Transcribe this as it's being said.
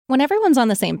When everyone's on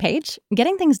the same page,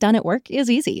 getting things done at work is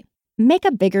easy. Make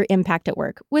a bigger impact at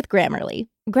work with Grammarly.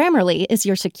 Grammarly is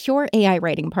your secure AI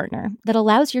writing partner that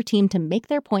allows your team to make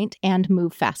their point and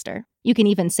move faster. You can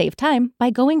even save time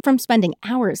by going from spending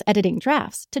hours editing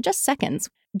drafts to just seconds.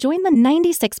 Join the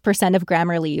 96% of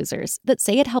Grammarly users that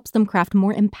say it helps them craft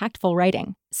more impactful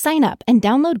writing. Sign up and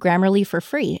download Grammarly for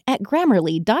free at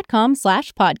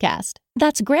grammarly.com/podcast.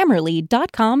 That's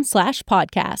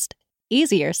grammarly.com/podcast.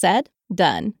 Easier said,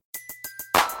 done.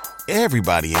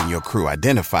 Everybody in your crew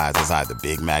identifies as either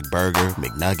Big Mac Burger,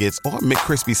 McNuggets, or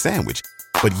McCrispy Sandwich.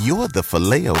 But you're the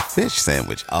Filet-O-Fish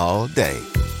Sandwich all day.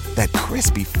 That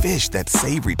crispy fish, that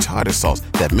savory tartar sauce,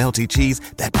 that melty cheese,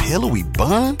 that pillowy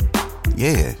bun.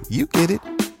 Yeah, you get it.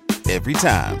 Every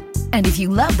time. And if you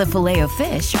love the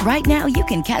Filet-O-Fish, right now you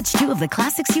can catch two of the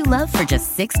classics you love for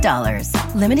just $6.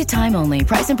 Limited time only.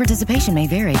 Price and participation may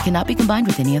vary. Cannot be combined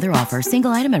with any other offer.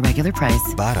 Single item at regular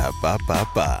price.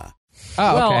 Ba-da-ba-ba-ba.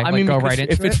 Oh, well, okay. I mean, go right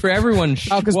into if it's for everyone's,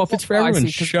 if it's for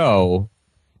everyone's show,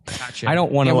 Gotcha. I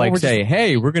don't want to say,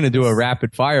 hey, we're going to do a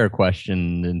rapid fire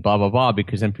question and blah, blah, blah,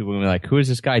 because then people will be like, who is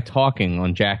this guy talking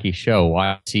on Jackie's show?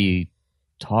 Why is he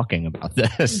talking about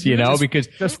this? You know, because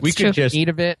we could just eat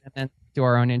a bit and then do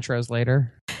our own intros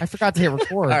later. I forgot to hit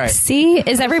record. All right. See,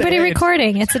 is everybody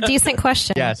recording? It's a decent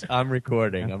question. Yes, I'm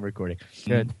recording.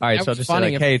 Good. All right, so I'll just say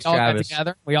like, hey, it's Travis.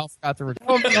 Together, we all forgot to record.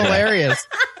 Oh, hilarious.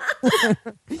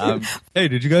 Hey,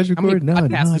 did you guys record? No, I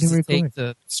didn't record.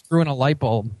 To screw in a light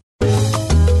bulb.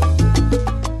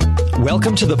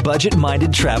 Welcome to the Budget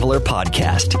Minded Traveler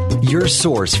Podcast, your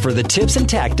source for the tips and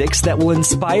tactics that will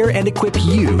inspire and equip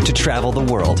you to travel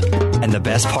the world. And the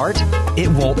best part? It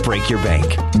won't break your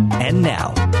bank. And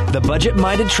now, the Budget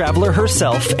Minded Traveler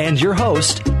herself and your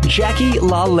host, Jackie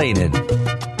LaLanen.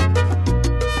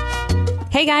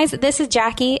 Hey guys, this is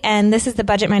Jackie, and this is the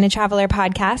Budget Minded Traveler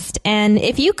podcast. And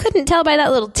if you couldn't tell by that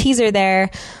little teaser there,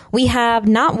 we have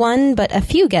not one, but a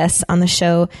few guests on the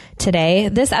show today.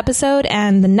 This episode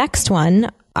and the next one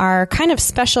are kind of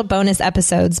special bonus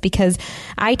episodes because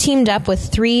I teamed up with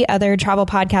 3 other travel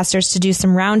podcasters to do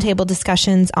some roundtable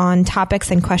discussions on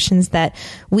topics and questions that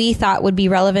we thought would be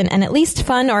relevant and at least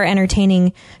fun or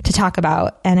entertaining to talk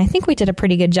about. And I think we did a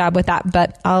pretty good job with that,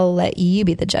 but I'll let you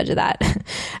be the judge of that.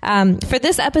 For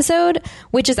this episode,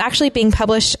 which is actually being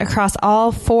published across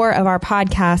all 4 of our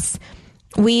podcasts,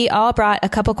 we all brought a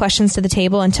couple questions to the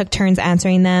table and took turns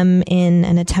answering them in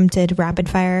an attempted rapid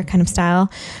fire kind of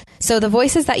style. So the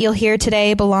voices that you'll hear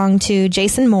today belong to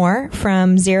Jason Moore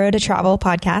from Zero to Travel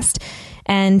podcast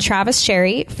and Travis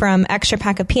Sherry from Extra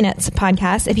Pack of Peanuts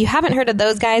podcast. If you haven't heard of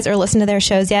those guys or listened to their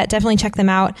shows yet, definitely check them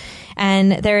out.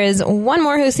 And there is one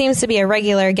more who seems to be a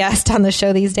regular guest on the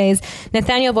show these days.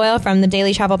 Nathaniel Boyle from the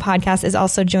Daily Travel podcast is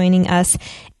also joining us.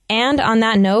 And on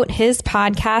that note, his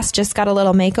podcast just got a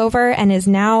little makeover and is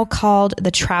now called The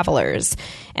Travelers.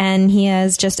 And he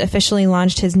has just officially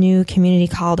launched his new community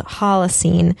called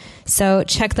Holocene. So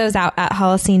check those out at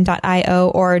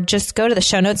holocene.io or just go to the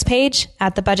show notes page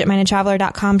at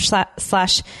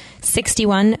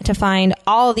thebudgetmindedtraveler.com/61 to find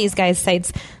all of these guys'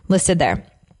 sites listed there.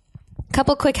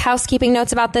 Couple quick housekeeping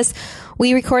notes about this.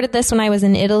 We recorded this when I was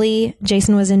in Italy.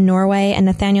 Jason was in Norway, and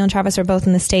Nathaniel and Travis are both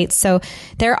in the States. So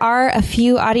there are a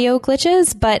few audio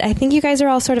glitches, but I think you guys are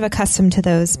all sort of accustomed to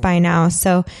those by now.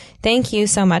 So thank you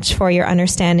so much for your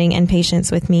understanding and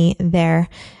patience with me there.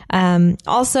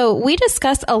 Also, we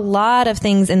discussed a lot of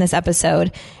things in this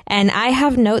episode, and I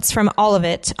have notes from all of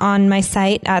it on my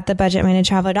site at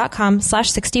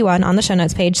thebudgetmindedtraveler.com/61 on the show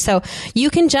notes page. So you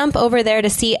can jump over there to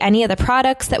see any of the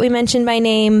products that we mentioned by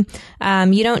name.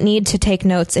 You don't need to take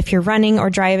notes. If you're running or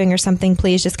driving or something,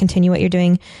 please just continue what you're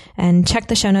doing and check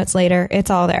the show notes later. It's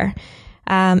all there.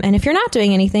 And if you're not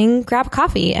doing anything, grab a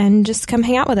coffee and just come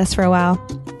hang out with us for a while.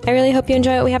 I really hope you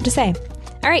enjoy what we have to say.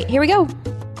 All right, here we go.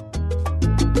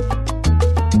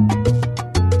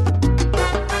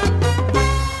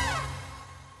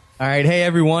 All right. Hey,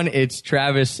 everyone. It's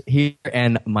Travis here.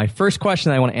 And my first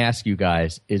question I want to ask you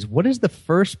guys is, what is the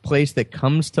first place that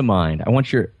comes to mind? I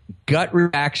want your gut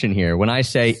reaction here. When I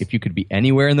say, if you could be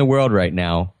anywhere in the world right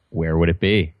now, where would it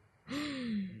be?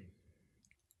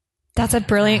 That's a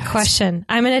brilliant question.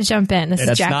 I'm going to jump in. This is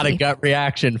Jackie. That's not a gut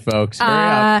reaction, folks. Hurry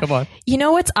up. Come on. You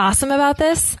know what's awesome about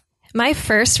this? My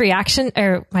first reaction,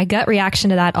 or my gut reaction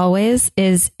to that always,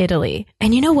 is Italy.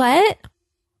 And you know what?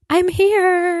 I'm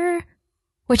here.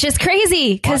 Which is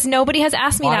crazy because nobody has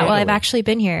asked me that while I've actually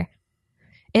been here.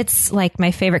 It's like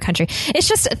my favorite country. It's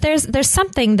just there's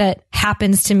something that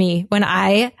happens to me when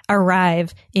I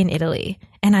arrive in Italy,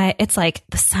 and it's like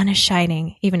the sun is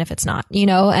shining, even if it's not,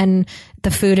 and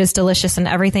the food is delicious and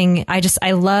everything.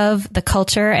 I love the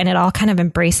culture, and it all kind of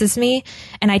embraces me,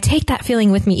 and I take that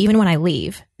feeling with me even when I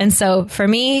leave. And so for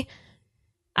me,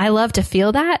 I love to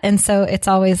feel that, and so it's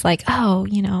always like, oh,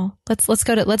 let's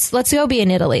go be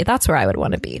in Italy. That's where I would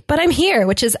want to be. But I'm here,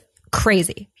 which is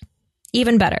crazy,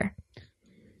 even better.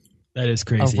 That is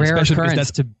crazy. A rare especially because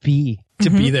occurrence to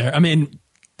be there. I mean,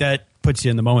 that puts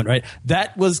you in the moment, right?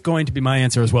 That was going to be my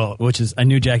answer as well, which is I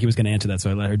knew Jackie was going to answer that, so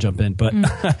I let her jump in. But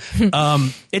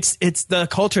it's the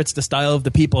culture, it's the style of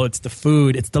the people, it's the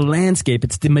food, it's the landscape,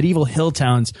 it's the medieval hill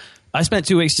towns. I spent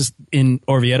 2 weeks just in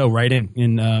Orvieto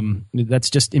writing. That's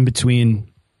just in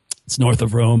between. It's north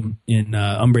of Rome in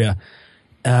Umbria.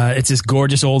 It's this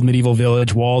gorgeous old medieval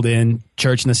village, walled in,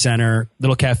 church in the center,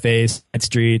 little cafes, side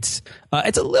streets.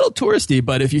 It's a little touristy,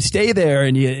 but if you stay there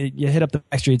and you hit up the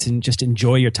back streets and just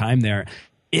enjoy your time there,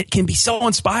 it can be so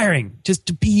inspiring just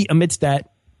to be amidst that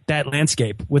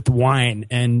landscape with wine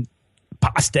and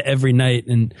pasta every night.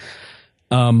 And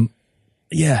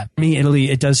Italy,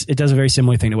 it does a very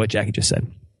similar thing to what Jackie just said.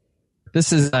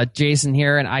 This is Jason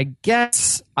here, and I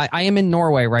guess I am in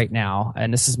Norway right now,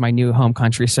 and this is my new home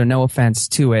country, so no offense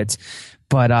to it,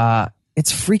 but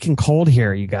it's freaking cold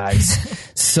here, you guys.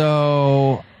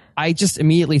 So I just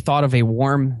immediately thought of a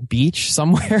warm beach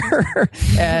somewhere,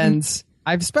 and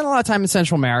I've spent a lot of time in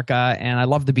Central America, and I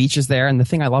love the beaches there, and the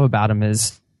thing I love about them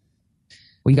is,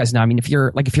 well, you guys know, I mean, if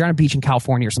you're on a beach in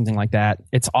California or something like that,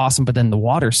 it's awesome, but then the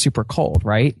water's super cold,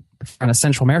 right? On a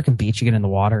Central American beach, you get in the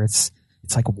water, it's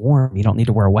like warm. You don't need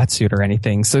to wear a wetsuit or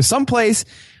anything. So someplace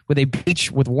with a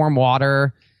beach with warm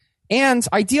water, and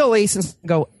ideally, since I can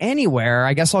go anywhere,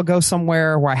 I guess I'll go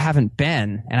somewhere where I haven't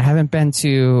been, and I haven't been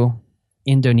to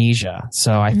Indonesia.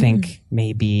 So I think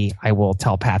maybe I will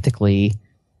telepathically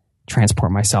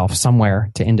transport myself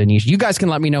somewhere to Indonesia. You guys can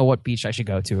let me know what beach I should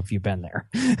go to if you've been there.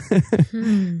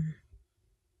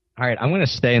 All right, I'm going to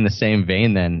stay in the same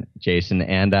vein then, Jason,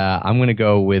 and I'm going to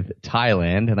go with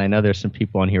Thailand. And I know there's some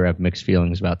people on here who have mixed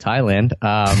feelings about Thailand.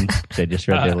 I just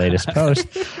read their latest post.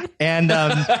 And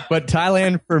but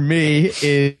Thailand for me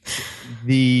is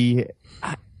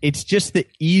it's just the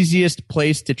easiest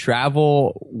place to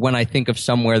travel when I think of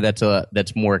somewhere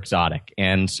that's more exotic.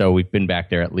 And so we've been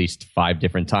back there at least 5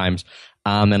 different times.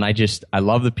 And I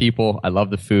love the people. I love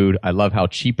the food. I love how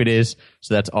cheap it is.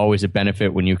 So that's always a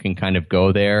benefit when you can kind of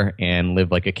go there and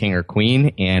live like a king or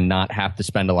queen and not have to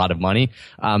spend a lot of money.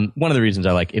 One of the reasons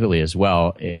I like Italy as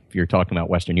well, if you're talking about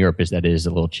Western Europe, is that it is a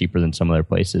little cheaper than some other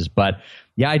places. But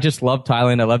yeah, I just love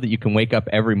Thailand. I love that you can wake up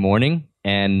every morning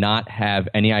and not have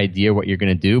any idea what you're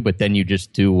going to do, but then you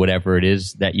just do whatever it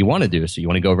is that you want to do. So you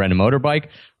want to go rent a motorbike?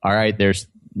 All right,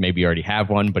 maybe you already have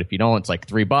one, but if you don't, it's like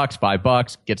 $3,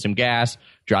 $5, get some gas,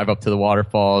 drive up to the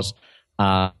waterfalls.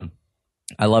 I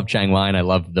love Chiang Mai and I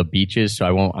love the beaches, so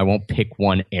I won't pick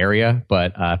one area,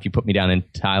 but if you put me down in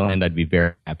Thailand, I'd be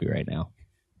very happy right now.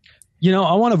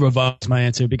 I want to revise my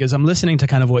answer because I'm listening to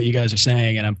kind of what you guys are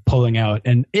saying and I'm pulling out.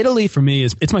 And Italy for me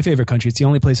it's my favorite country. It's the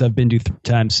only place I've been to 3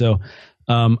 times. So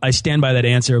I stand by that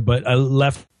answer, but I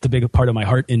left the big part of my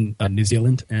heart in New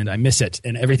Zealand and I miss it.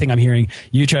 And everything I'm hearing,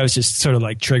 you, Travis, just sort of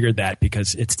like triggered that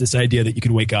because it's this idea that you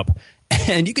could wake up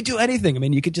and you could do anything. I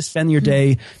mean, you could just spend your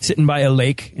day sitting by a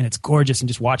lake and it's gorgeous and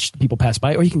just watch people pass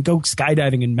by, or you can go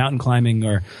skydiving and mountain climbing,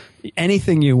 or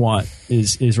anything you want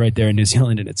is right there in New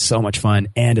Zealand. And it's so much fun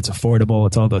and it's affordable.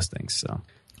 It's all those things. So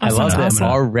I love that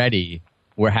already.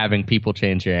 We're having people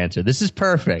change your answer. This is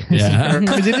perfect. Yeah.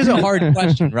 Because it is a hard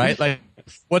question, right? Like,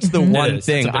 what's the one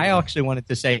thing? I actually wanted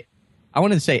to say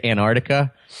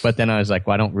Antarctica, but then I was like,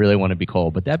 well, I don't really want to be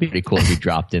cold, but that'd be pretty cool if we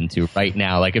dropped into right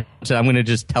now. Like, if I'm going to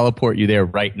just teleport you there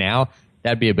right now,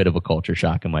 that'd be a bit of a culture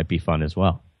shock. It might be fun as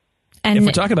well. And if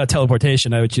we're talking about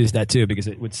teleportation, I would choose that too because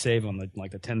it would save on the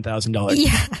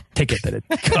 $10,000 ticket that it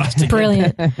costs.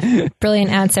 Brilliant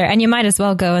answer. And you might as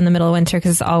well go in the middle of winter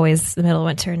because it's always the middle of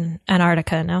winter in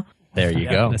Antarctica. No. There you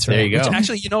go. That's right. There you go. Which,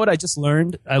 actually, you know what I just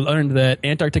learned? I learned that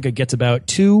Antarctica gets about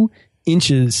 2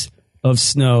 inches of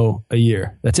snow a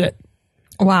year. That's it.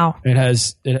 Wow. It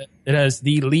has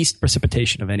the least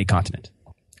precipitation of any continent.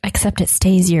 Except it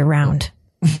stays year round.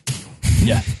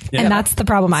 Yeah. And that's the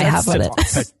problem I have with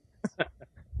it.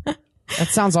 That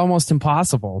sounds almost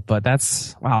impossible, but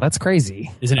that's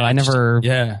crazy. Isn't it? I never.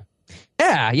 Yeah.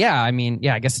 Yeah. I mean,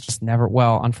 I guess it just never.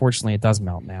 Well, unfortunately, it does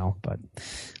melt now, but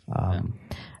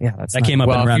that came up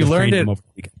well, around if you the learned it. over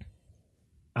the weekend.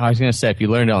 I was going to say, if you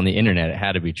learned it on the internet, it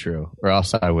had to be true, or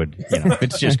else I would. If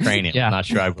it's just cranium, I'm not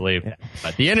sure I believe.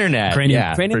 But the internet,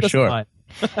 cranium for sure.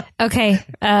 Okay,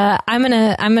 I'm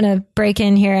gonna break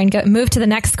in here and move to the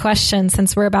next question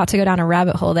since we're about to go down a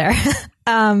rabbit hole there.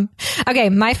 Okay,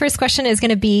 my first question is going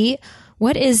to be,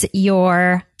 what is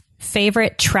your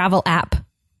favorite travel app?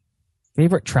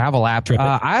 Favorite travel app?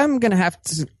 I'm gonna have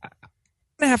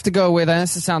to go with, and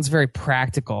this sounds very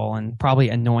practical and probably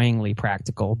annoyingly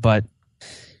practical, but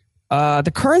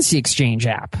the currency exchange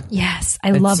app. Yes,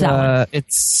 I love that one.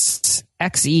 It's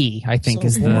XE, I think,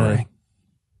 is the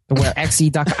where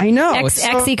XE. I know it's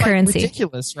XE currency.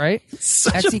 Ridiculous, right?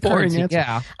 Such XE a boring currency, answer.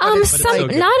 yeah.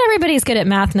 Not everybody's good at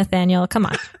math, Nathaniel. Come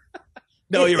on.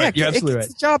 No, you're right. You're absolutely right.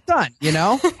 It's the job done, you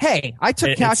know? Hey, I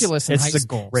took calculus in high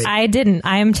school. I didn't.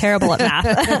 I am terrible at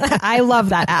math. I love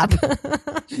that app. I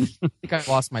think I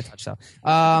lost my touch, though.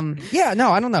 Yeah,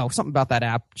 no, I don't know. Something about that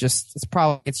app. Just, it's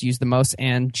probably gets used the most.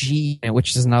 And G,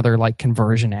 which is another like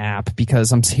conversion app,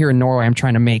 because I'm here in Norway, I'm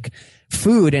trying to make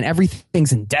food and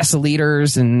everything's in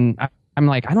deciliters. And I'm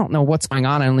like, I don't know what's going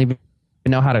on. I don't even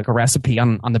know how to make a recipe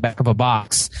on the back of a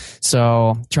box.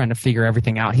 So trying to figure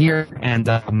everything out here.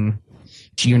 And,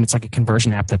 G-Unit's like a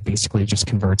conversion app that basically just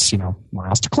converts,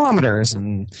 miles to kilometers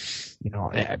and,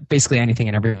 basically anything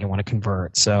and everything you want to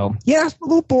convert. So, yeah, a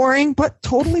little boring, but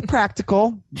totally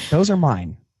practical. Those are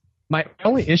mine. My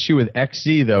only issue with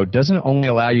XZ, though, doesn't it only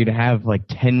allow you to have like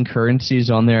 10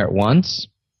 currencies on there at once?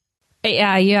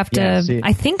 Yeah, you have to.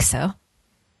 I think so.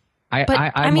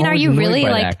 I mean, are you really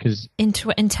like in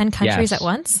 10 countries at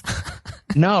once?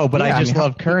 No, but I just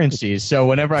love currencies. So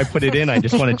whenever I put it in, I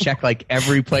just want to check like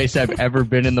every place I've ever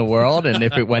been in the world and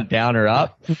if it went down or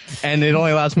up. And it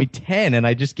only allows me 10, and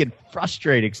I just get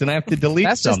frustrated because then I have to delete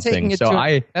something.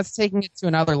 That's taking it to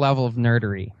another level of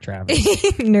nerdery, Travis.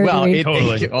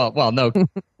 Nerdery. Well, no.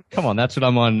 Come on, that's what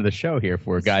I'm on the show here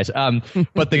for, guys.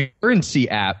 But the currency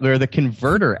app, or the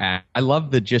converter app, I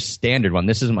love the just standard one.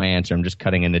 This is my answer. I'm just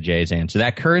cutting into Jay's answer.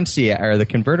 That currency, or the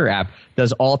converter app,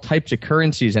 does all types of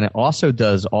currencies, and it also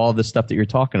does all the stuff that you're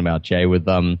talking about, Jay, with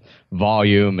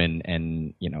volume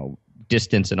and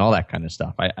distance and all that kind of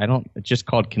stuff. It's just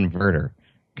called Converter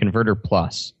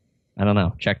Plus. I don't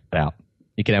know. Check it out.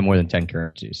 You can have more than 10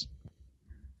 currencies.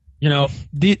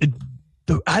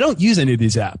 I don't use any of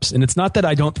these apps, and it's not that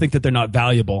I don't think that they're not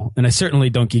valuable, and I certainly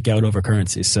don't geek out over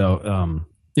currencies. So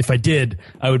if I did,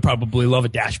 I would probably love a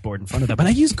dashboard in front of that. But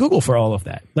I use Google for all of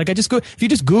that. Like if you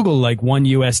just Google like 1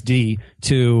 USD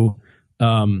to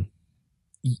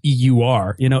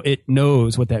EUR, it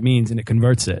knows what that means and it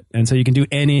converts it. And so you can do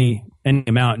any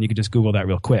amount, and you can just Google that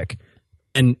real quick.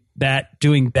 And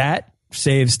doing that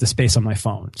saves the space on my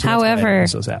phone. So however,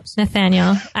 those apps.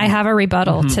 Nathaniel, I have a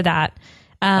rebuttal to that.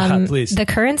 Please. The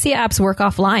currency apps work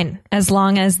offline as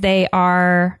long as they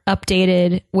are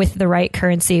updated with the right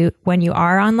currency when you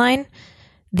are online.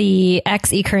 The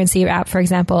XE currency app, for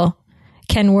example,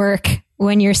 can work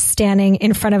when you're standing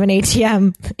in front of an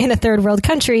ATM in a third world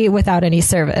country without any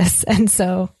service. And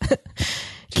so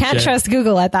can't trust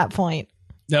Google at that point.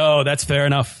 No, that's fair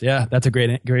enough. Yeah, that's a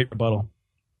great rebuttal.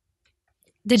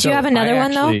 Did you have another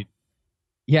one, though?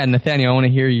 Yeah, Nathaniel, I want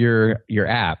to hear your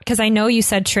app. Because I know you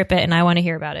said Trip It, and I want to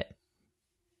hear about it.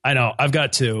 I know. I've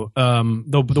got two.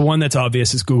 The one that's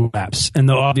obvious is Google Maps. And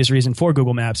the obvious reason for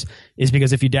Google Maps is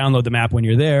because if you download the map when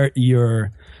you're there,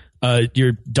 your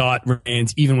dot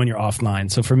remains even when you're offline.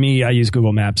 So for me, I use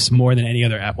Google Maps more than any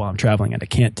other app while I'm traveling, and I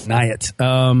can't deny it.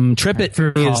 Trip It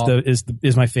for me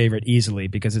is my favorite easily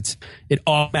because it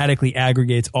automatically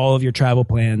aggregates all of your travel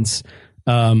plans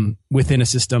within a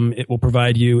system. It will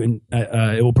provide you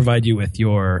with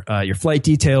your flight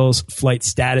details, flight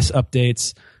status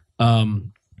updates,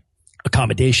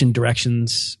 accommodation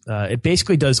directions. It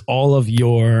basically does all of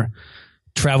your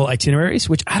travel itineraries,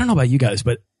 which I don't know about you guys,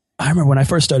 but I remember when I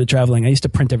first started traveling, I used to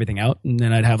print everything out, and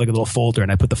then I'd have like a little folder,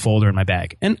 and I put the folder in my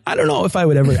bag. And I don't know if I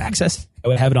would ever access it. I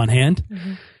would have it on hand.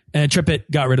 Mm-hmm. And TripIt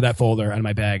got rid of that folder out of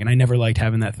my bag, and I never liked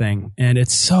having that thing. And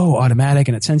it's so automatic,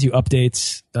 and it sends you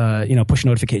updates, push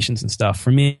notifications and stuff.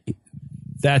 For me,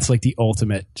 that's like the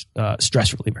ultimate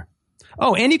stress reliever.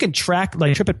 Oh, and you can track,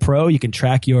 like TripIt Pro, you can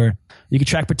track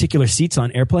particular seats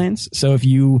on airplanes. So if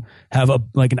you have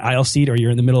an aisle seat, or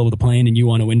you're in the middle of the plane and you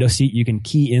want a window seat, you can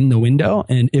key in the window,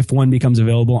 and if one becomes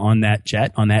available on that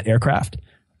jet, on that aircraft,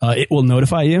 it will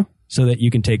notify you so that you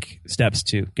can take steps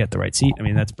to get the right seat. I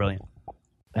mean, that's brilliant.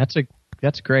 That's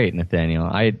great, Nathaniel.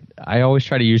 I always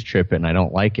try to use TripIt, and I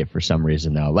don't like it for some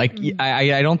reason, though. Like,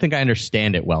 I don't think I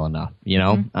understand it well enough,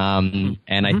 And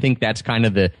I think that's kind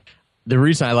of the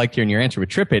reason I liked hearing your answer with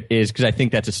TripIt is because I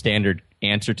think that's a standard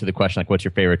answer to the question, like, what's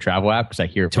your favorite travel app? Because I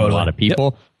hear it from a lot of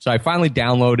people. Yep. So I finally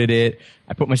downloaded it.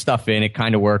 I put my stuff in. It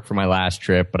kind of worked for my last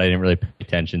trip, but I didn't really pay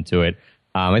attention to it.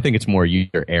 I think it's more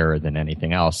user error than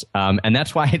anything else. And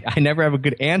that's why I never have a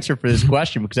good answer for this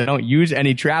question because I don't use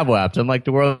any travel apps. I'm like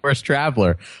the world's worst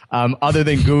traveler, other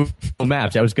than Google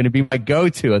Maps. That was going to be my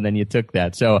go-to, and then you took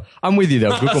that. So I'm with you,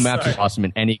 though. Google Maps is awesome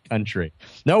in any country.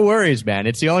 No worries, man.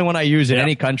 It's the only one I use in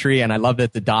any country, and I love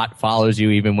that the dot follows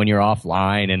you even when you're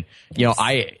offline. And, you know,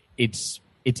 it's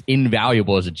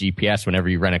invaluable as a GPS whenever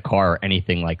you rent a car or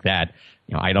anything like that.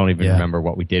 You know, I don't even remember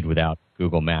what we did without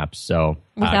Google Maps. So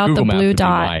without Google the Maps blue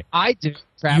dot, I do.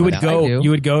 I'd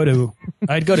go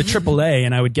to AAA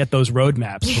and I would get those road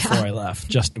maps before I left,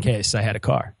 just in case I had a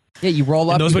car. Yeah, you roll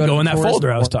up. And those would go in that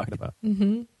folder I was talking talking about.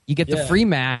 Mm-hmm. You get the free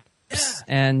maps,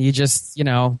 and you just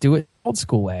do it old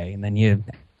school way, and then you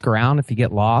go around if you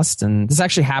get lost. And this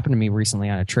actually happened to me recently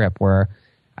on a trip where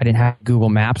I didn't have Google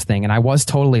Maps thing, and I was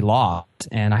totally lost,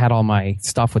 and I had all my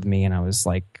stuff with me, and I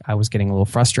was getting a little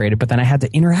frustrated, but then I had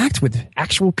to interact with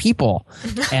actual people,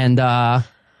 and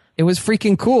it was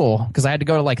freaking cool because I had to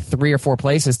go to like 3 or 4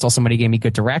 places till somebody gave me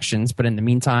good directions. But in the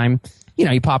meantime,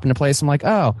 you pop into a place, I'm like,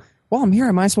 oh, well, I'm here.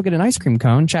 I might as well get an ice cream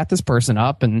cone, chat this person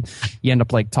up, and you end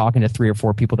up like talking to 3 or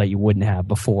 4 people that you wouldn't have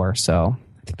before. So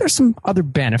I think there's some other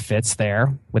benefits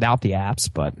there without the apps,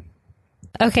 but.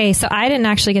 Okay, so I didn't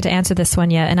actually get to answer this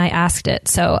one yet, and I asked it.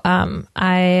 So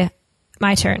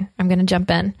my turn. I'm going to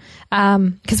jump in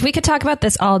because we could talk about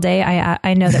this all day.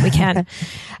 I know that we can.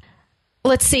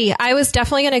 Let's see. I was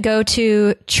definitely going to go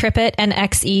to TripIt and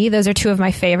XE. Those are 2 of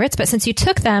my favorites. But since you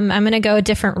took them, I'm going to go a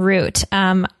different route.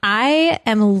 I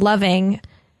am loving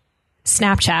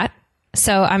Snapchat.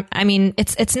 So I mean,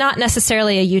 it's not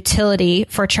necessarily a utility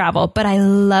for travel, but I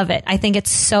love it. I think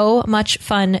it's so much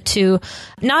fun to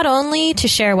not only to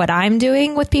share what I'm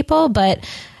doing with people, but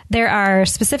there are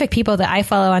specific people that I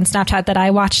follow on Snapchat that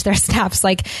I watch their snaps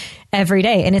like every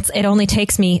day. And it only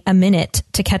takes me a minute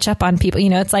to catch up on people.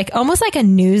 It's like almost like a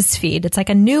news feed. It's like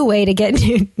a new way to get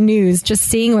news, just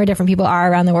seeing where different people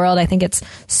are around the world. I think it's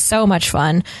so much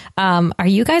fun. Are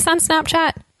you guys on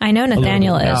Snapchat? I know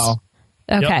Nathaniel is. No.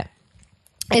 Okay. Yep.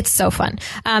 It's so fun.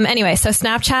 Anyway, so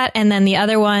Snapchat, and then the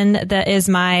other one that is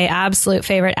my absolute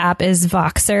favorite app is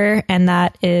Voxer, and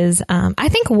that is, I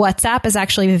think WhatsApp is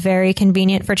actually very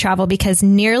convenient for travel because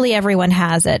nearly everyone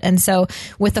has it. And so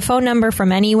with the phone number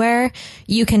from anywhere,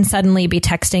 you can suddenly be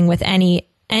texting with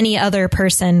any other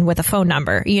person with a phone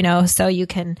number, so you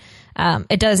can,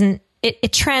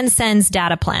 it transcends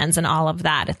data plans and all of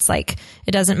that. It's like,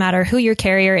 it doesn't matter who your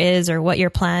carrier is or what your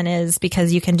plan is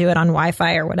because you can do it on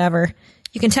Wi-Fi or whatever.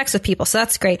 You can text with people, so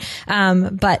that's great.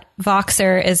 But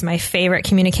Voxer is my favorite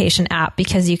communication app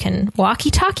because you can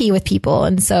walkie-talkie with people.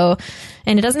 And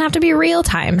it doesn't have to be real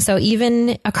time. So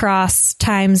even across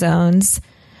time zones,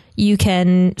 you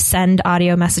can send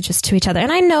audio messages to each other.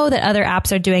 And I know that other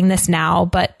apps are doing this now,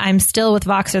 but I'm still with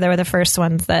Voxer. They were the first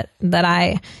ones that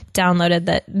I downloaded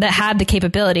that had the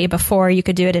capability before you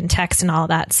could do it in text and all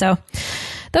that. So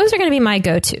those are going to be my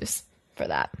go-tos for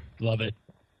that. Love it.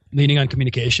 Leaning on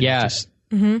communication. Yeah.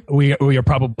 We are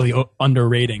probably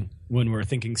underrating when we're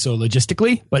thinking so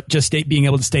logistically, but just being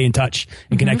able to stay in touch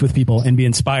and connect with people and be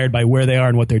inspired by where they are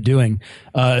and what they're doing.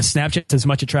 Snapchat is as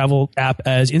much a travel app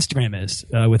as Instagram is,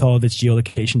 with all of its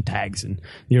geolocation tags and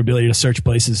your ability to search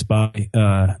places by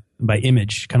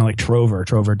image, kind of like Trover.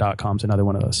 Trover.com is another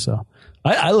one of those. So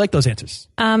I like those answers.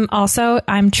 Also,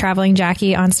 I'm Traveling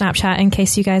Jackie on Snapchat in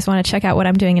case you guys want to check out what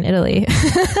I'm doing in Italy.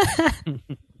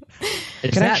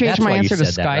 Can I change my answer to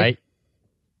Skype? Right?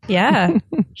 Yeah.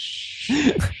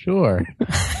 Sure.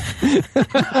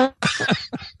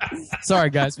 Sorry,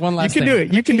 guys. One last thing. You can do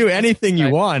it. You can do anything you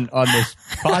want on this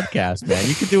podcast, man.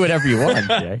 You can do whatever you want,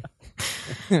 Jay.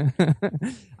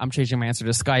 I'm changing my answer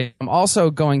to Skype. I'm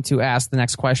also going to ask the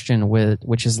next question,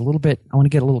 which is a little bit, I want to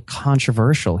get a little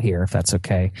controversial here, if that's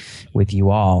okay with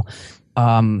you all.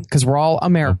 Because we're all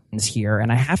Americans here,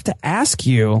 and I have to ask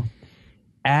you,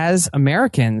 as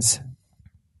Americans,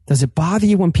 does it bother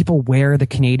you when people wear the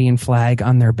Canadian flag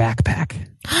on their backpack?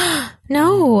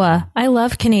 No, I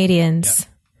love Canadians.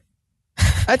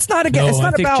 It's not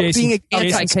about being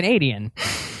anti-Canadian.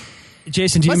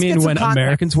 Jason, do you mean when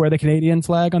Americans wear the Canadian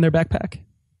flag on their backpack?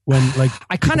 When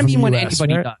I kind of mean when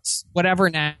anybody does, whatever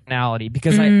nationality,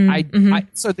 because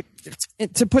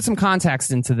to put some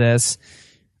context into this,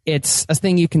 it's a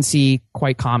thing you can see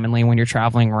quite commonly when you're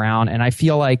traveling around, and I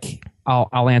feel like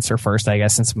I'll answer first, I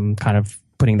guess, since I'm kind of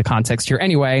putting the context here.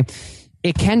 Anyway,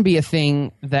 it can be a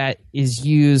thing that is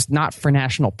used not for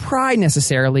national pride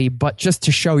necessarily, but just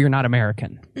to show you're not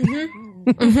American.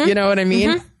 You know what I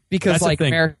mean? Because that's like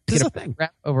America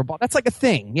overbought. That's like a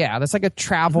thing. Yeah, that's like a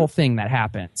travel thing that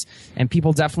happens. And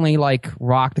people definitely like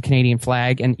rock the Canadian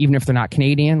flag. And even if they're not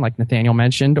Canadian, like Nathaniel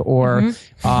mentioned, or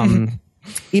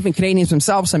even Canadians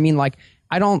themselves, I mean, like,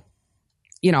 I don't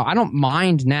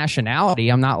mind nationality.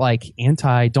 I'm not like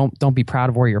anti, don't be proud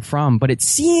of where you're from, but it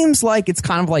seems like it's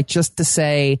kind of like just to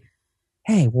say,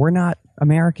 hey, we're not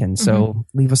American, so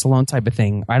leave us alone type of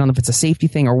thing. I don't know if it's a safety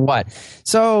thing or what.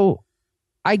 So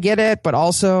I get it, but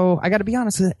also I got to be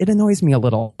honest, it annoys me a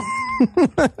little.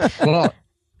 Well,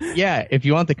 yeah, if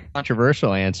you want the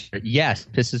controversial answer, yes,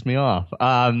 pisses me off.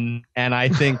 And I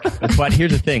think, but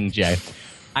here's the thing, Jay.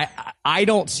 I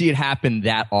don't see it happen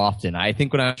that often. I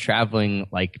think when I was traveling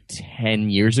like 10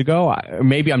 years ago, or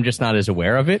maybe I'm just not as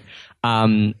aware of it.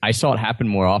 I saw it happen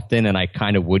more often, and I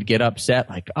kind of would get upset.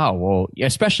 Like, oh, well,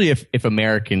 especially if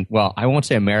American, well, I won't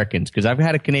say Americans, because I've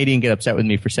had a Canadian get upset with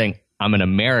me for saying I'm an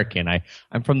American.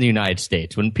 I'm from the United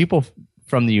States. When people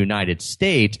from the United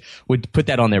States would put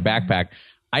that on their backpack,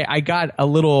 I got a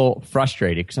little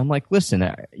frustrated because I'm like, listen,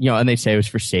 and they say it was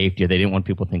for safety, or they didn't want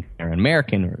people to think they're an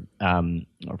American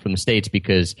or from the States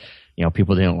because,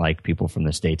 people didn't like people from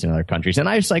the States and other countries. And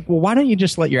I was like, well, why don't you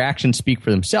just let your actions speak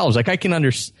for themselves? Like, I can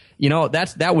understand,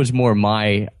 that was more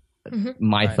my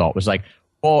thought was like,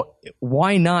 well,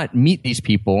 why not meet these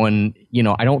people? And,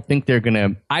 I don't think they're going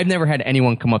to, I've never had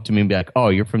anyone come up to me and be like, oh,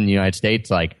 you're from the United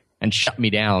States, like, and shut me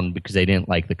down because they didn't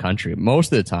like the country.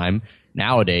 Most of the time,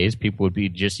 nowadays, people would be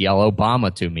just yell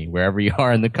Obama to me wherever you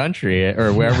are in the country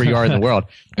or wherever you are in the world,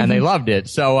 and they loved it.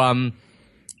 So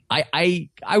I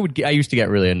used to get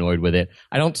really annoyed with it.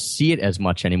 I don't see it as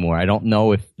much anymore. I don't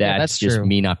know if that's just true.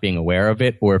 me not being aware of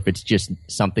it, or if it's just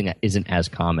something that isn't as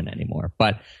common anymore.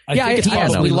 But I think it's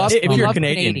possible. we love Canadian.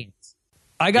 Canadians.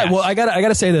 I got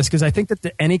to say this because I think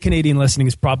that any Canadian listening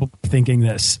is probably thinking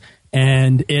this,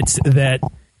 and it's that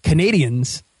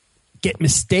Canadians get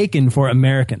mistaken for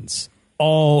Americans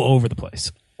all over the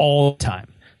place, all the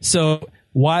time. So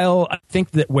while I think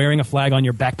that wearing a flag on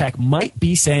your backpack might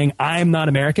be saying I'm not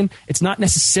American, it's not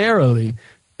necessarily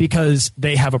because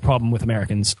they have a problem with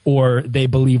Americans or they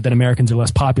believe that Americans are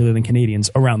less popular than Canadians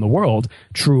around the world,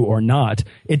 true or not.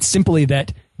 It's simply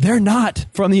that they're not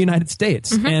from the United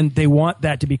States, and they want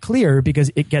that to be clear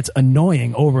because it gets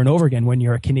annoying over and over again when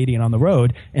you're a Canadian on the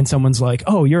road and someone's like,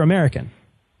 oh, you're American.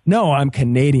 No, I'm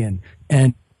Canadian.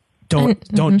 And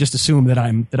don't just assume that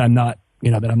I'm not,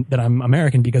 that I'm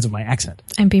American because of my accent.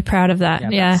 And be proud of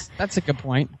that. Yeah. That's a good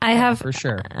point. For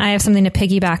sure. I have something to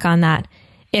piggyback on that.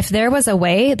 If there was a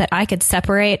way that I could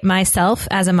separate myself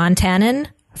as a Montanan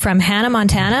from Hannah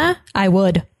Montana, I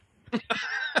would.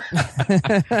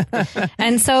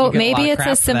 And so maybe it's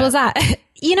as simple as that.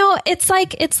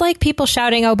 It's like people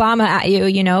shouting Obama at you,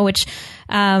 which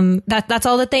that's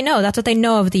all that they know. That's what they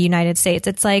know of the United States.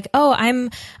 It's like, oh,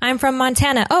 I'm from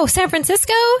Montana. Oh, San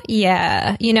Francisco?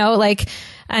 Yeah.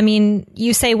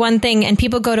 You say one thing and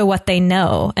people go to what they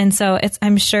know. And so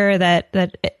I'm sure that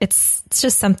it's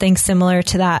just something similar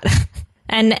to that.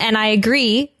 And I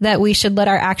agree that we should let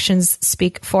our actions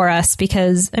speak for us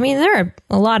because, there are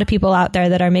a lot of people out there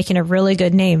that are making a really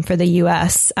good name for the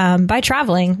U.S. By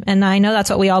traveling. And I know that's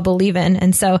what we all believe in.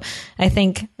 And so I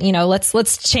think,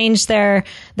 let's change their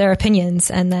opinions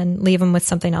and then leave them with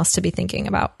something else to be thinking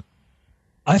about.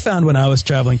 I found when I was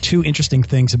traveling two interesting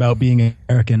things about being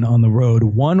American on the road.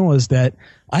 One was that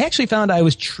I actually found I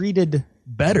was treated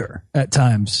better at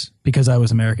times because I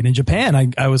was American. In Japan, I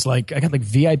got like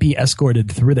VIP escorted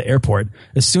through the airport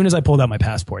as soon as I pulled out my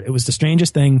passport. It was the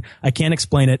strangest thing. I can't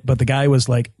explain it, but the guy was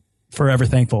like forever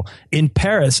thankful. In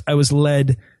Paris, I was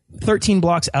led 13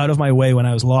 blocks out of my way when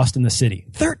I was lost in the city.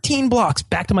 13 blocks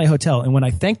back to my hotel. And when I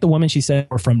thanked the woman, she said,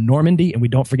 we're from Normandy and we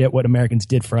don't forget what Americans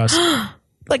did for us.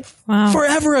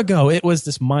 Forever ago. It was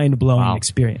this mind-blowing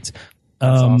experience.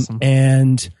 That's awesome.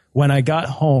 And when I got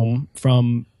home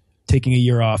from taking a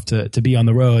year off to be on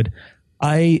the road,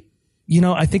 I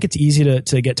think it's easy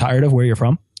to get tired of where you're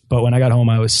from. But when I got home,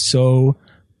 I was so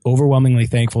overwhelmingly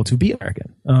thankful to be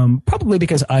American. Probably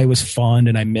because I was fond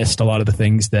and I missed a lot of the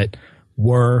things that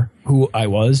were who I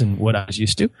was and what I was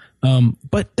used to.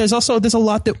 But there's a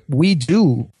lot that we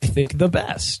do, I think, the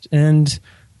best. And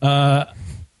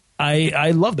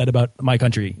I love that about my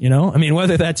country,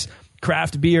 whether that's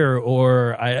craft beer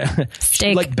or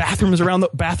steak. Like bathrooms around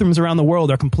the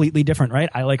world are completely different, right?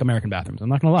 I like American bathrooms. I'm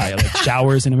not gonna lie. I like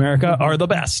showers in America are the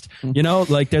best.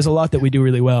 There's a lot that we do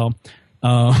really well.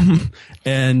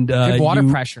 And good water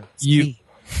pressure.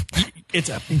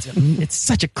 It's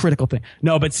such a critical thing.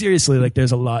 No, but seriously,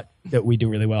 there's a lot that we do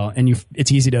really well, and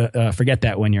it's easy to forget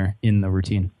that when you're in the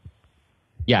routine.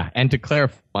 Yeah, and to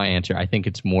clarify my answer, I think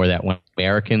it's more that when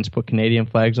Americans put Canadian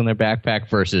flags on their backpack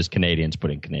versus Canadians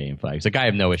putting Canadian flags. I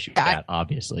have no issue with that,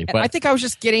 obviously. But I think I was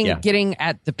just getting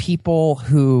at the people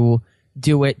who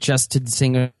do it just to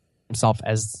distinguish themselves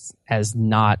as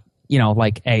not,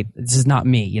 like, hey, this is not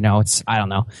me. I don't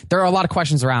know. There are a lot of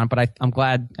questions around, but I'm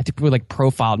glad. I think we like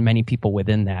profiled many people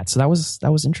within that. So that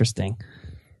was interesting.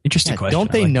 Interesting question.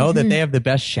 Don't they know that they have the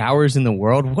best showers in the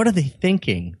world? What are they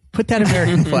thinking? Put that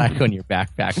American flag on your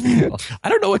backpack, people. I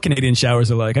don't know what Canadian showers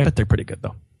are like. I bet they're pretty good,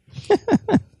 though.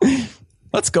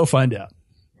 Let's go find out.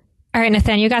 All right,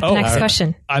 Nathaniel, you got the next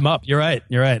question. I'm up. You're right.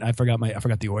 I forgot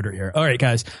the order here. All right,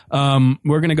 guys.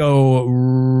 We're gonna go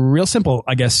real simple,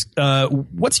 I guess.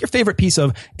 What's your favorite piece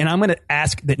of? And I'm gonna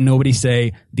ask that nobody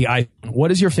say the iPhone.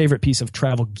 What is your favorite piece of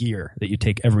travel gear that you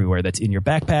take everywhere? That's in your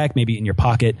backpack, maybe in your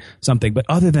pocket, something. But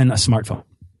other than a smartphone.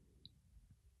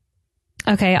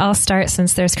 Okay, I'll start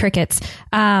since there's crickets.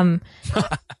 I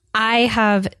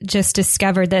have just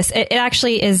discovered this. It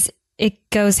actually is. It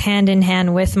goes hand in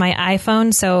hand with my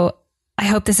iPhone. So I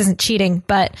hope this isn't cheating,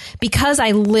 but because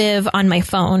I live on my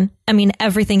phone, I mean,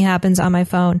 everything happens on my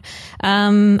phone.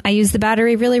 I use the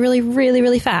battery really, really, really,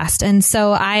 really fast. And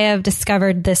so I have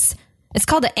discovered this. It's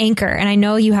called the Anchor. And I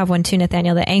know you have one too,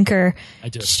 Nathaniel, the Anchor. I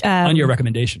do. On your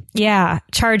recommendation. Yeah.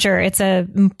 Charger. It's a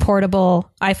portable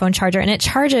iPhone charger, and it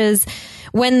charges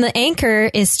when the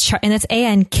Anchor is, and it's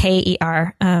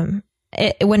ANKER.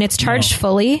 When it's charged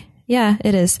fully. Yeah,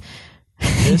 it is.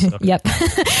 It is? Okay. Yep.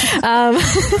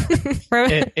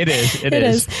 It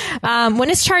is. When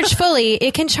it's charged fully,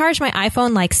 it can charge my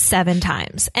iPhone like 7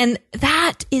 times. And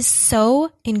that is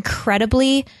so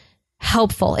incredibly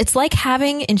helpful. It's like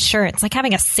having insurance, like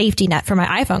having a safety net for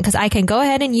my iPhone, because I can go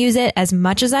ahead and use it as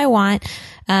much as I want,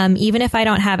 even if I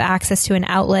don't have access to an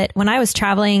outlet. When I was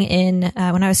traveling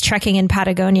when I was trekking in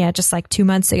Patagonia just like 2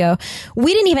 months ago,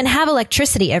 we didn't even have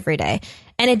electricity every day.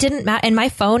 And it didn't matter. And my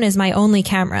phone is my only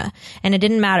camera. And it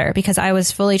didn't matter because I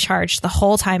was fully charged the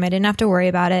whole time. I didn't have to worry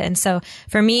about it. And so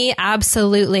for me,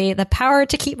 absolutely, the power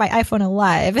to keep my iPhone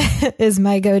alive is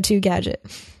my go-to gadget.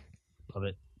 Love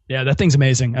it. Yeah, that thing's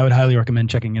amazing. I would highly recommend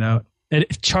checking it out.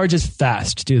 It charges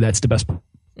fast, too. That's the best part.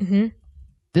 Mm-hmm.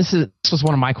 This was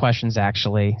one of my questions,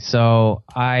 actually. So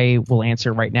I will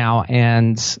answer right now.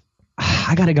 And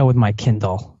I got to go with my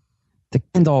Kindle. The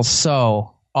Kindle's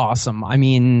so awesome. I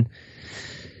mean,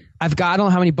 I don't know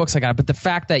how many books I got, but the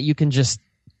fact that you can just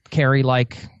carry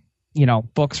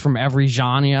books from every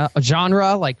genre,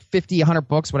 like 50, 100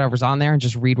 books, whatever's on there, and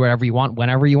just read whatever you want,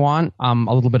 whenever you want. I'm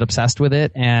a little bit obsessed with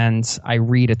it, and I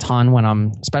read a ton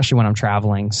especially when I'm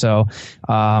traveling. So,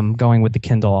 going with the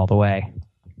Kindle all the way.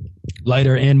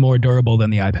 Lighter and more durable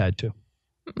than the iPad too.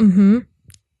 Mm-hmm.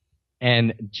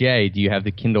 And Jay, do you have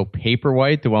the Kindle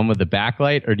Paperwhite, the one with the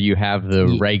backlight, or do you have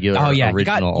the regular? Oh yeah,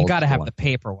 original? You got to have the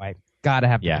Paperwhite. Got to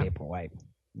have the Paperwhite.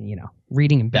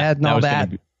 Reading in bed and all that.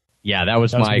 That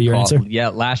was my call. Answer? Yeah,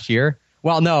 last year.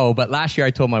 Well, no, but last year I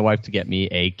told my wife to get me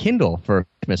a Kindle for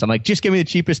Christmas. I'm like, just give me the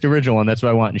cheapest original one. That's what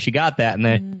I want. And she got that. And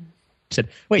then said,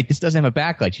 wait, this doesn't have a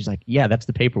backlight. She's like, yeah, that's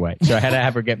the Paperwhite. So I had to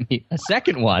have her get me a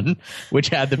second one, which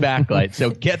had the backlight. So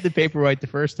get the Paperwhite the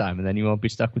first time, and then you won't be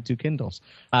stuck with 2 Kindles.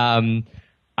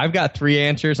 I've got 3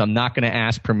 answers. I'm not going to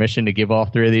ask permission to give all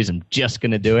 3 of these. I'm just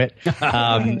going to do it.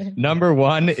 Number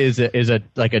 1 is a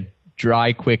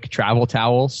dry, quick travel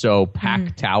towel. So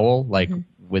pack towel,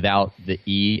 without the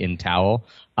E in towel,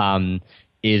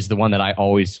 is the one that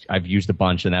I've used a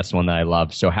bunch, and that's the one that I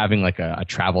love. So having like a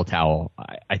travel towel,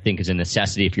 I think is a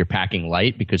necessity if you're packing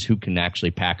light, because who can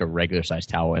actually pack a regular size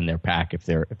towel in their pack if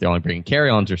they're only bringing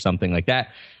carry-ons or something like that?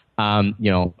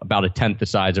 About a tenth the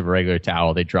size of a regular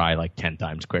towel, they dry like 10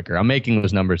 times quicker. I'm making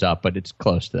those numbers up, but it's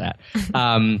close to that.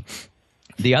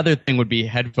 The other thing would be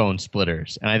headphone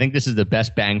splitters. And I think this is the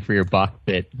best bang for your buck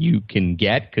that you can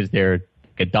get, because they're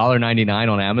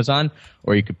 $1.99 on Amazon,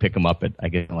 or you could pick them up at, I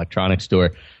guess, an electronics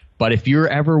store. But if you're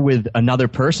ever with another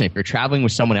person, if you're traveling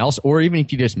with someone else, or even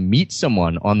if you just meet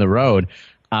someone on the road,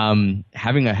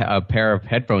 having a pair of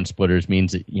headphone splitters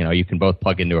means that, you can both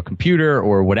plug into a computer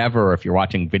or whatever, or if you're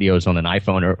watching videos on an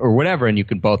iPhone or whatever, and you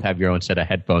can both have your own set of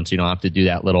headphones. So you don't have to do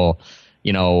that little,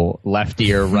 left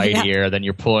ear, right ear, then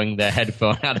you're pulling the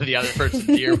headphone out of the other person's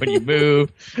ear when you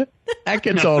move. That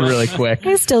gets old really quick.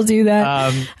 I still do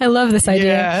that. I love this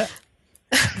idea.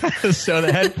 Yeah. So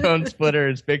the headphone splitter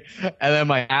is big. And then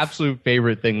my absolute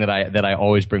favorite thing that I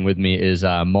always bring with me is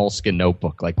a Moleskine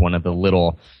notebook, like one of the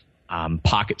little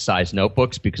pocket-sized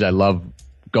notebooks, because I love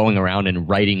going around and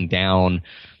writing down,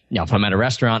 if I'm at a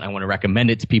restaurant, I want to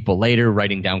recommend it to people later,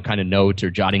 writing down kind of notes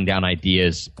or jotting down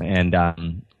ideas. And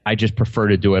I just prefer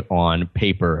to do it on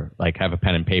paper, like have a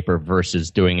pen and paper, versus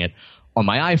doing it on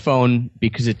my iPhone,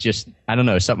 because it just, I don't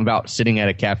know, something about sitting at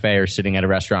a cafe or sitting at a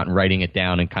restaurant and writing it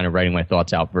down and kind of writing my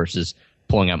thoughts out versus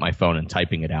pulling out my phone and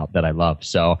typing it out that I love.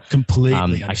 So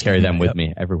completely I carry them with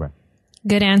me everywhere.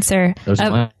 Good answer.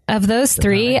 A Of those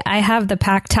three, I have the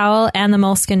pack towel and the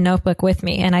moleskin notebook with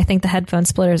me, and I think the headphone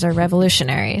splitters are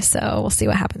revolutionary. So we'll see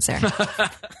what happens there.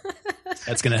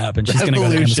 That's going to happen. She's going to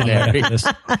go to Amazon right after this.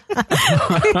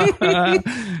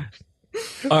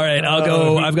 All right, I'll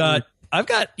go. I've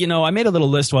got, I made a little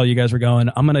list while you guys were going.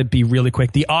 I'm going to be really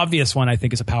quick. The obvious one, I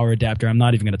think, is a power adapter. I'm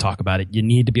not even going to talk about it. You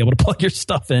need to be able to plug your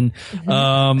stuff in.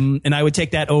 And I would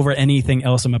take that over anything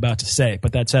else I'm about to say.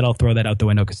 But that said, I'll throw that out the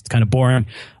window because it's kind of boring.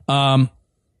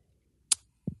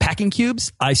 Packing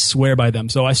cubes, I swear by them.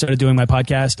 So I started doing my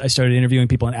podcast. I started interviewing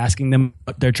people and asking them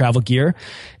about their travel gear.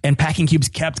 And packing cubes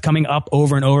kept coming up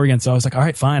over and over again. So I was like, all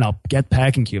right, fine, I'll get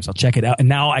packing cubes. I'll check it out. And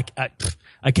now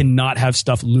I cannot have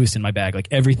stuff loose in my bag. Like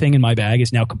everything in my bag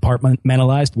is now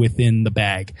compartmentalized within the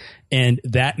bag. And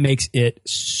that makes it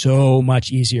so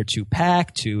much easier to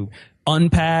pack, to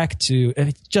unpack,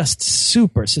 it's just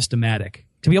super systematic.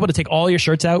 To be able to take all your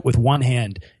shirts out with one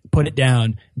hand, put it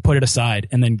down, put it aside,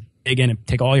 and then again,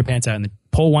 take all your pants out and then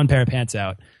pull one pair of pants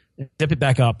out, zip it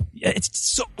back up. It's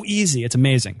so easy. It's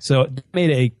amazing. So it made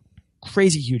a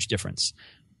crazy huge difference.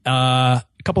 A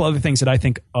couple other things that I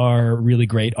think are really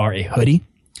great are a hoodie.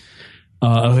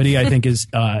 A hoodie, I think, is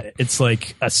it's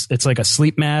like a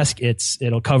sleep mask.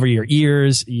 It'll cover your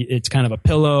ears. It's kind of a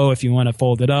pillow if you want to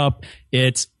fold it up.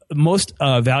 It's most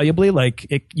valuably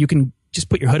you can just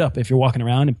put your hood up if you're walking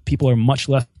around, and people are much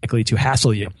less likely to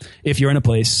hassle you if you're in a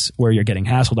place where you're getting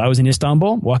hassled. I was in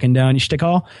Istanbul walking down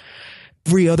Istiklal.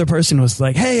 Every other person was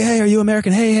like, hey, are you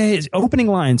American? Hey, opening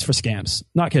lines for scams.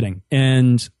 Not kidding.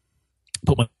 And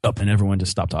put one up and everyone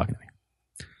just stopped talking to me.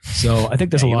 So I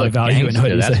think there's a lot of value in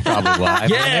hoodies. That's probably why.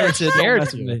 Yeah,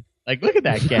 like, look at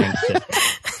that gangster.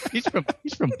 He's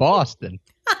from Boston.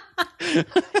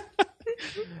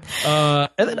 And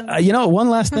then, one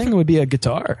last thing would be a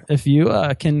guitar. If you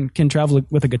can travel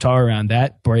with a guitar around,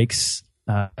 that breaks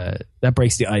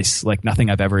the ice like nothing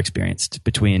I've ever experienced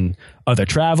between other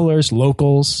travelers,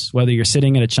 locals. Whether you're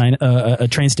sitting at a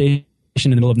train station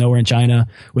in the middle of nowhere in China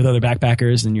with other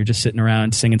backpackers, and you're just sitting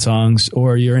around singing songs,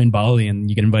 or you're in Bali and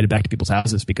you get invited back to people's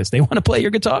houses because they want to play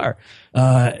your guitar.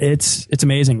 It's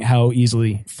amazing how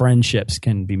easily friendships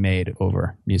can be made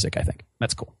over music. I think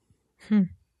that's cool.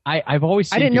 I've always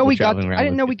seen I didn't know we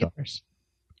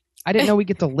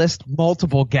get to list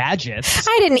multiple gadgets.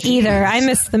 I didn't either. I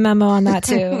missed the memo on that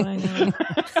too. I know.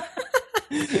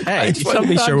 Hey, I just want to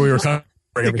be sure we were covering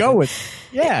to go with.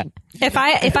 Yeah. If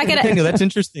I could, Nathaniel, that's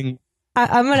interesting.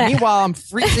 I'm gonna. Meanwhile, I'm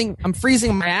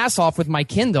freezing my ass off with my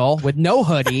Kindle with no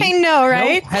hoodie. I know,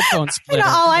 right? No headphone splitter.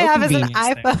 All I have is an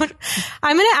iPhone.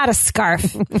 I'm gonna add a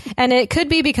scarf, and it could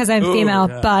be because I'm female,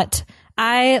 but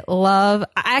I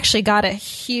actually got a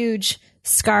huge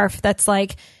scarf that's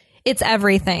like, it's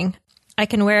everything. I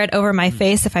can wear it over my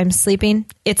face if I'm sleeping.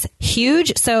 It's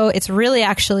huge, so it's really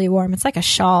actually warm. It's like a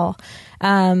shawl.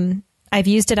 I've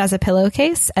used it as a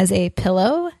pillowcase, as a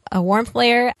pillow, a warmth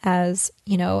layer,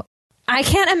 I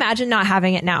can't imagine not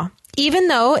having it now. Even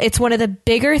though it's one of the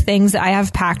bigger things that I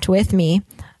have packed with me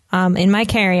in my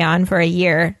carry-on for a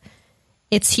year,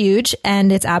 it's huge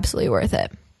and it's absolutely worth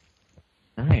it.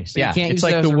 Nice. Yeah, it's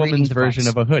like the woman's version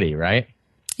of a hoodie, right?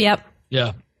 Yep.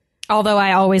 Yeah. Although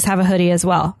I always have a hoodie as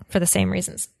well for the same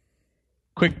reasons.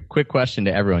 Quick question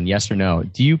to everyone, yes or no?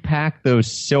 Do you pack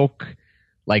those silk,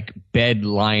 like bed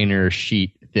liner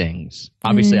sheet things?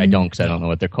 Obviously, I don't because I don't know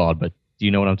what they're called, but do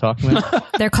you know what I'm talking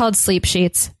about? They're called sleep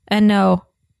sheets. And no,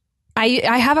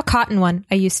 I have a cotton one.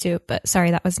 I used to, but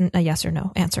sorry, that wasn't a yes or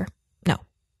no answer. No.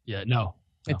 Yeah, no.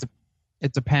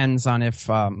 It depends on if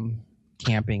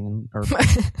camping or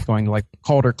going to like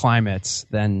colder climates,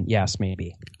 then yes,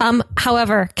 maybe.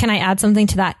 However, can I add something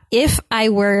to that? If I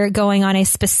were going on a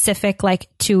specific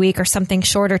like 2-week or something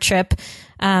shorter trip,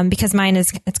 because mine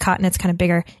it's cotton, it's kind of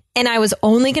bigger, and I was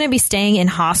only going to be staying in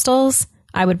hostels,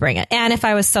 I would bring it. And if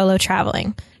I was solo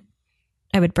traveling,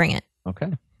 I would bring it.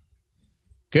 Okay.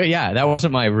 Good. Yeah, that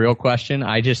wasn't my real question.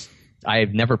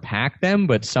 I've never packed them,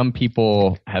 but some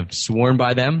people have sworn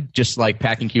by them, just like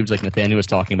packing cubes like Nathaniel was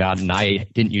talking about, and I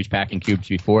didn't use packing cubes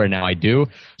before, and now I do.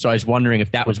 So I was wondering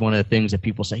if that was one of the things that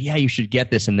people say, yeah, you should get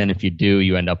this, and then if you do,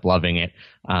 you end up loving it.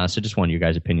 So just wanted your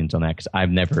guys' opinions on that, because I've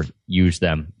never used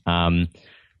them.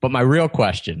 But my real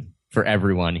question for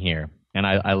everyone here, and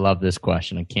I love this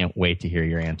question. I can't wait to hear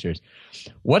your answers.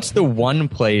 What's the one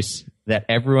place that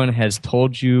everyone has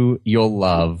told you you'll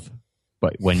love,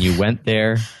 but when you went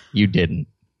there, you didn't?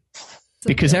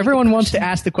 Because everyone wants to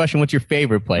ask the question, what's your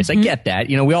favorite place? I get that.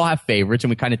 We all have favorites, and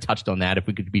we kind of touched on that if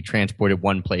we could be transported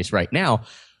one place right now.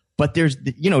 But there's,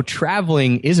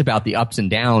 traveling is about the ups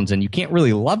and downs, and you can't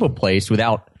really love a place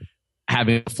without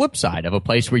having a flip side of a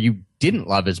place where you didn't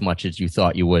love as much as you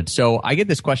thought you would. So I get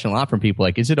this question a lot from people,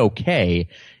 like, is it okay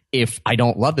if I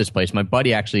don't love this place. My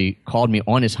buddy actually called me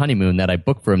on his honeymoon that I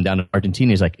booked for him down in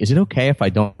Argentina. He's like, is it okay if I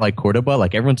don't like Cordoba?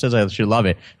 Like, everyone says I should love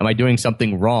it. Am I doing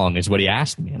something wrong, is what he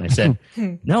asked me. And I said,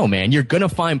 no, man, you're going to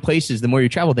find places the more you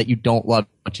travel that you don't love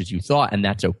as much as you thought. And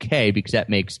that's okay, because that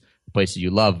makes the places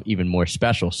you love even more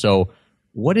special. So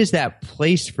what is that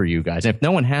place for you guys? And if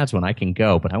no one has one, I can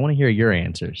go, but I want to hear your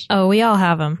answers. Oh, we all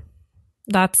have them.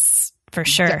 That's for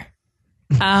sure.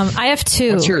 I have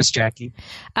two. What's yours, Jackie?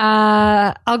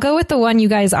 I'll go with the one you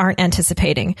guys aren't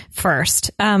anticipating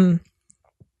first. And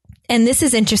this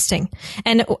is interesting.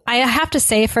 And I have to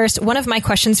say first, one of my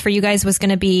questions for you guys was going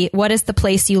to be, what is the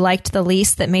place you liked the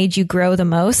least that made you grow the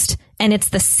most? And it's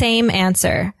the same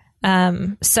answer.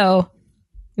 So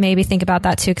maybe think about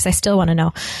that too, because I still want to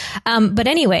know. But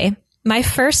anyway, my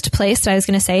first place that I was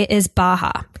going to say is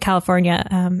Baja,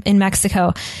 California, in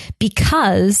Mexico,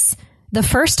 because the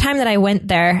first time that I went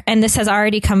there, and this has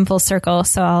already come full circle,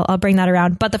 so I'll bring that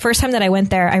around. But the first time that I went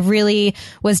there, I really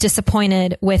was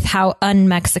disappointed with how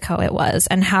un-Mexico it was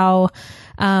and how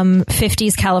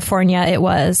 50s California it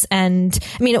was. And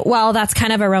I mean, while that's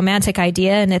kind of a romantic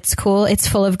idea and it's cool, it's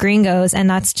full of gringos, and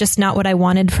that's just not what I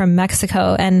wanted from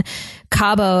Mexico. And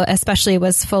Cabo especially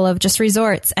was full of just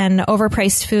resorts and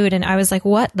overpriced food. And I was like,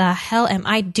 what the hell am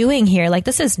I doing here? Like,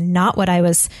 this is not what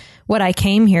I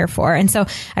came here for. And so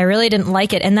I really didn't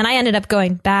like it. And then I ended up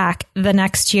going back the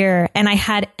next year and I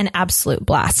had an absolute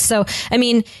blast. So, I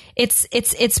mean,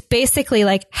 it's basically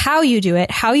like how you do it,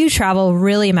 how you travel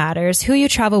really matters. Who you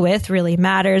travel with really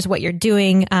matters. What you're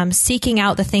doing, seeking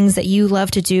out the things that you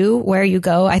love to do, where you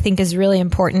go, I think is really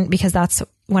important, because that's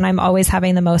when I'm always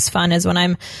having the most fun, is when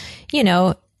I'm,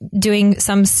 doing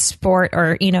some sport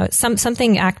or,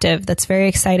 something active that's very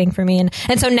exciting for me.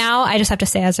 And so now I just have to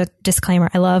say as a disclaimer,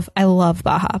 I love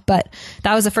Baja, but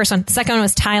that was the first one. The second one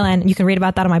was Thailand. You can read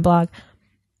about that on my blog.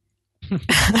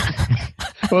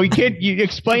 Well, you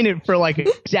explain it for like a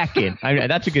second. I mean,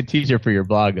 that's a good teaser for your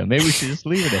blog, though. Maybe we should just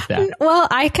leave it at that. Well,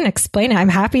 I can explain it. I'm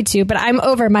happy to, but I'm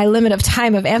over my limit of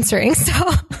time of answering. So,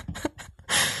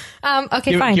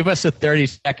 okay, fine. Give us a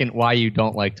 30-second why you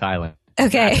don't like Thailand.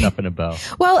 Okay. Up in a bow.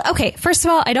 Well, okay. First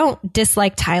of all, I don't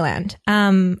dislike Thailand.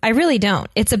 I really don't.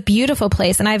 It's a beautiful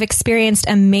place, and I've experienced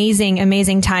amazing,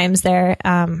 amazing times there.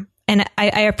 And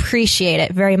I appreciate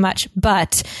it very much.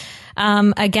 But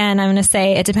again, I'm going to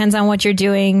say it depends on what you're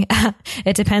doing.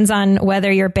 It depends on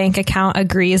whether your bank account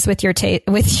agrees with your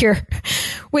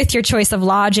with your choice of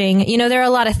lodging. There are a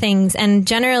lot of things, and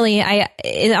generally,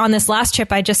 on this last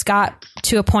trip, I just got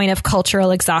to a point of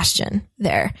cultural exhaustion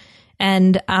there.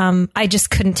 And I just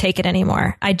couldn't take it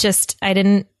anymore. I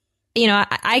didn't,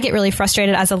 I get really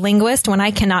frustrated as a linguist when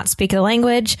I cannot speak the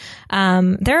language.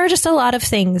 There are just a lot of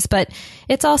things, but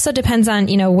it also depends on,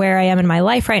 where I am in my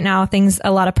life right now,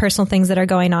 a lot of personal things that are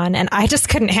going on. And I just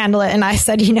couldn't handle it. And I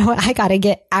said, you know what, I got to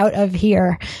get out of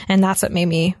here. And that's what made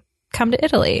me come to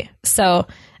Italy. So,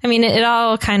 I mean, it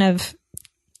all kind of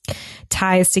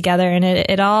ties together, and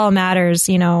it all matters,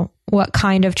 what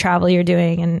kind of travel you're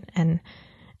doing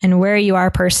and where you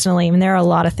are personally. I mean, there are a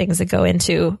lot of things that go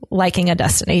into liking a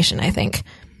destination, I think.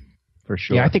 For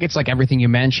sure. Yeah, I think it's like everything you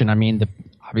mentioned. I mean,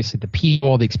 obviously the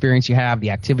people, the experience you have, the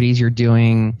activities you're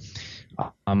doing,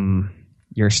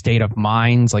 your state of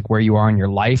mind, like where you are in your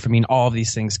life. I mean, all of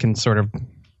these things can sort of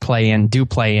play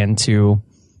into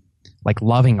like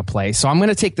loving a place. So I'm going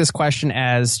to take this question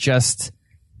as just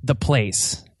the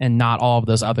place and not all of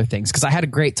those other things, because I had a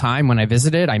great time when I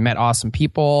visited. I met awesome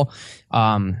people.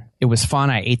 It was fun.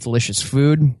 I ate delicious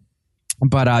food,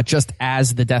 but just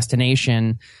as the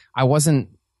destination, I wasn't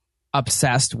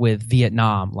obsessed with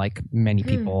Vietnam like many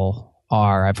people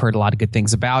are. I've heard a lot of good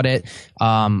things about it.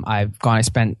 I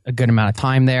spent a good amount of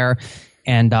time there,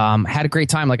 and had a great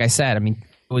time. Like I said, I mean,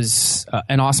 it was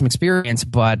an awesome experience,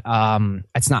 but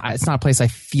it's not a place I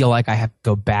feel like I have to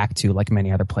go back to like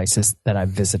many other places that I've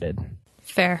visited.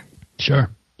 Fair. Sure.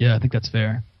 Yeah, I think that's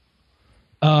fair.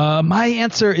 My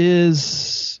answer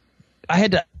is I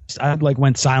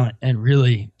went silent and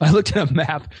really I looked at a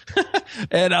map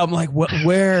and I'm like,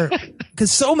 where?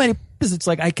 Because so many places, it's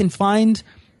like I can find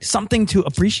something to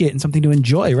appreciate and something to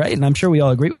enjoy, right? And I'm sure we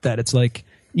all agree with that. It's like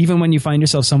even when you find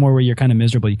yourself somewhere where you're kind of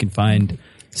miserable, you can find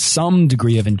some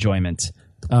degree of enjoyment.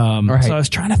 Right. So I was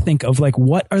trying to think of like,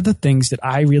 what are the things that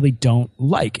I really don't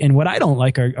like? And what I don't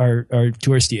like are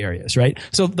touristy areas, right?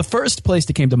 So the first place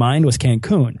that came to mind was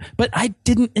Cancun, but I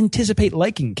didn't anticipate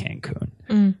liking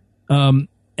Cancun.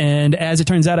 And as it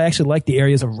turns out, I actually like the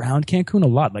areas around Cancun a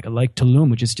lot. Like I like Tulum,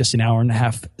 which is just an hour and a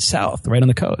half south, right on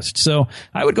the coast. So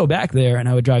I would go back there and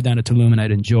I would drive down to Tulum and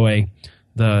I'd enjoy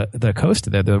the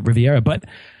coast there, the Riviera. But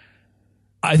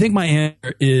I think my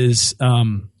answer is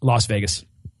Las Vegas.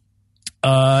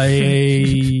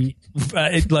 It's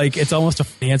almost a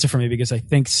funny answer for me because I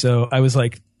think so. I was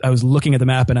looking at the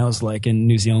map and I was like in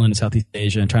New Zealand and Southeast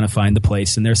Asia and trying to find the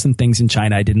place. And there's some things in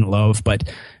China I didn't love, but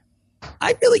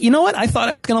I really, you know what? I thought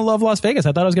I was going to love Las Vegas.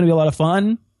 I thought it was going to be a lot of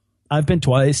fun. I've been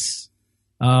twice.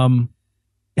 Yeah,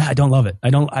 I don't love it.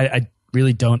 I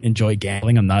really don't enjoy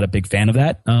gambling. I'm not a big fan of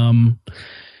that.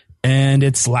 And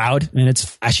it's loud and it's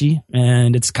flashy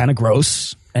and it's kind of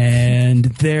gross. And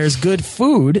there's good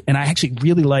food, and I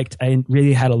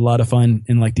really had a lot of fun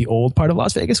in like the old part of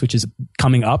Las Vegas, which is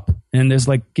coming up. And there's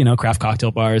like, craft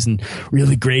cocktail bars and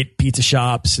really great pizza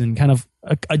shops and kind of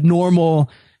a normal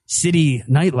city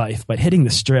nightlife. But hitting the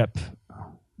Strip,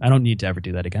 I don't need to ever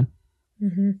do that again.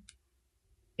 Mm-hmm.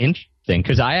 Interesting,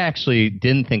 because I actually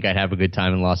didn't think I'd have a good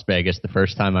time in Las Vegas the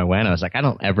first time I went. I was like, I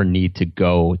don't ever need to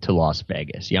go to Las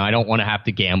Vegas. I don't want to have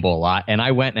to gamble a lot. And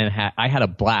I went and I had a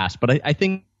blast. But I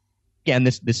think, again,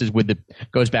 this is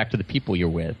goes back to the people you're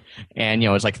with. And, it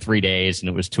was like 3 days and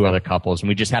it was 2 other couples. And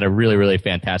we just had a really, really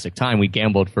fantastic time. We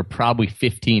gambled for probably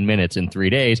 15 minutes in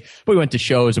 3 days. But we went to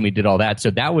shows and we did all that.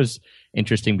 So that was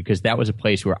interesting because that was a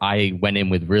place where I went in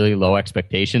with really low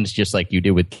expectations, just like you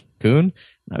did with Cancun.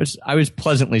 I was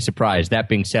pleasantly surprised. That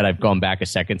being said, I've gone back a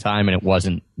second time and it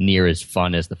wasn't near as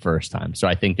fun as the first time. So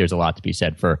I think there's a lot to be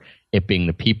said for it being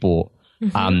the people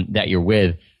that you're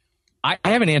with. I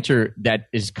have an answer that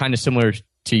is kind of similar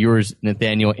to yours,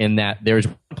 Nathaniel, in that there's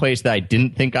one place that I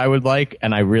didn't think I would like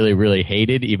and I really, really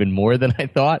hated even more than I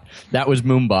thought. That was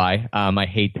Mumbai. I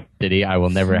hate the city. I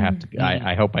will never have to.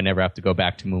 I hope I never have to go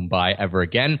back to Mumbai ever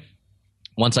again.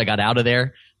 Once I got out of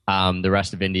there, the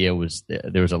rest of India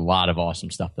there was a lot of awesome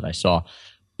stuff that I saw.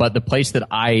 But the place that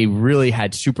I really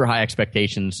had super high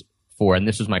expectations for, and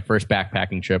this was my first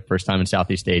backpacking trip, first time in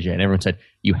Southeast Asia, and everyone said,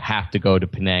 you have to go to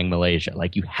Penang, Malaysia.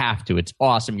 Like, you have to. It's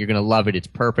awesome. You're going to love it. It's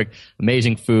perfect.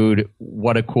 Amazing food.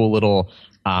 What a cool little,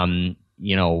 they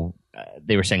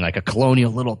were saying like a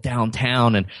colonial little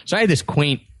downtown. And so I had this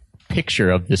quaint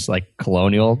picture of this like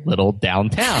colonial little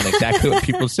downtown, exactly what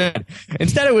people said.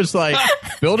 Instead, it was like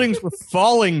buildings were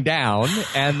falling down,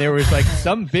 and there was like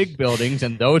some big buildings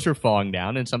and those were falling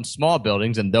down, and some small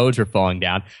buildings and those were falling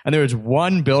down. And there was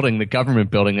one building, the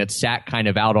government building, that sat kind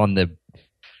of out on the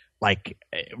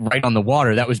right on the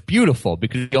water. That was beautiful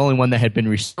because the only one that had been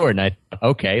restored. And I thought,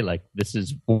 okay, like this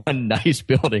is one nice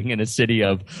building in a city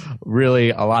of really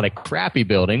a lot of crappy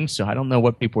buildings. So I don't know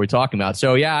what people were talking about.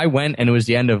 So yeah, I went, and it was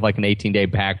the end of like an 18-day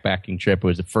backpacking trip. It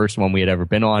was the first one we had ever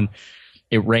been on.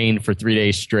 It rained for 3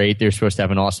 days straight. They were supposed to have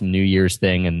an awesome New Year's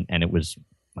thing, and it was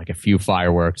like a few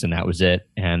fireworks, and that was it.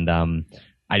 And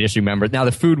I just remember, now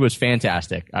the food was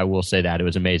fantastic. I will say that. It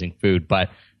was amazing food,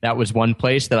 but that was one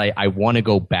place that I want to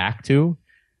go back to,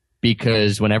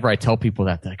 because whenever I tell people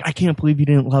that, they're like, I can't believe you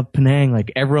didn't love Penang.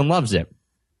 Like, everyone loves it.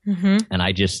 Mm-hmm. And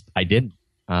I didn't.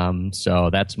 So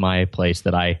that's my place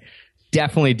that I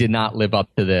definitely did not live up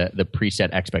to the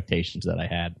preset expectations that I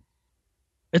had.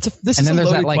 This is a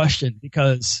loaded question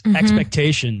because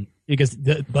expectation, because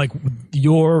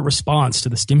your response to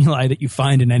the stimuli that you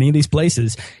find in any of these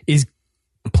places is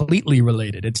completely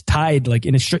related. It's tied like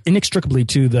inextricably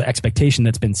to the expectation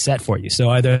that's been set for you. So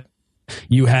either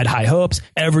you had high hopes,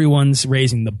 everyone's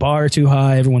raising the bar too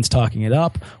high, everyone's talking it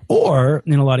up, or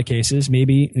in a lot of cases,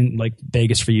 maybe in like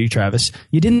Vegas for you, Travis,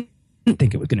 you didn't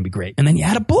think it was going to be great, and then you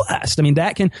had a blast. I mean,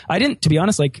 to be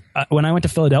honest, like when I went to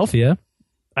Philadelphia,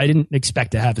 I didn't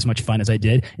expect to have as much fun as I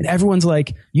did, and everyone's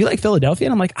like, "You like Philadelphia?"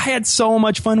 And I'm like, "I had so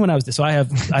much fun when I was there." So I have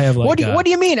like. What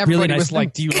do you mean? Everybody really was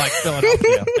like, "Do you like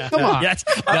Philadelphia?" Come on. Yes.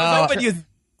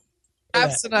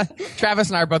 Travis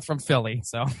and I are both from Philly,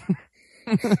 so.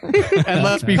 And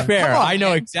let's be fair, I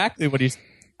know exactly what he's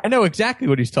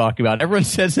talking about. Everyone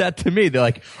says that to me. They're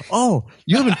like, "Oh,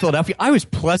 you live in Philadelphia." I was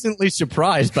pleasantly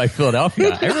surprised by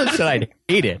Philadelphia. Everyone said I'd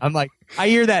hate it. I'm like, I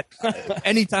hear that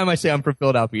anytime I say I'm from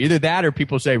Philadelphia. Either that or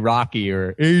people say Rocky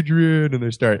or Adrian, and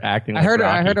they start acting like Rocky.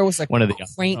 I heard it was like one of the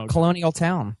quaint colonial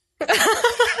town.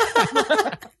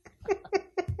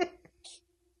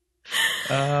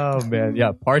 Oh man,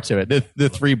 yeah, parts of it. The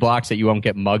 3 blocks that you won't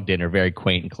get mugged in are very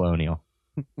quaint and colonial.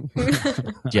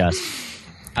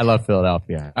 I love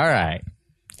Philadelphia. All right.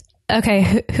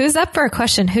 Okay, who's up for a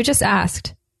question? Who just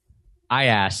asked? I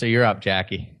asked, so you're up,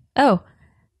 Jackie. Oh,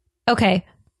 okay.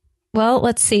 Well,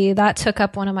 let's see. That took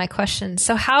up one of my questions.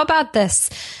 So how about this?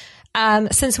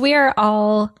 Since we are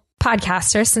all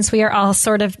podcasters, since we are all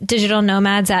sort of digital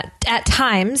nomads at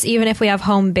times, even if we have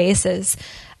home bases,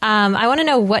 I want to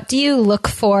know, what do you look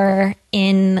for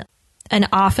in an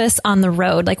office on the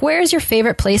road? Like, where is your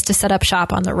favorite place to set up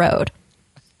shop on the road?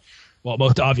 Well,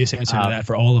 most obvious answer to that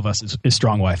for all of us is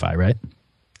strong Wi-Fi, right?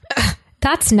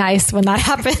 That's nice when that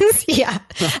happens. Yeah.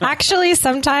 Actually,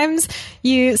 sometimes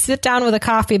you sit down with a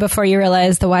coffee before you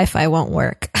realize the Wi-Fi won't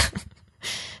work.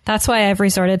 That's why I've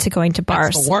resorted to going to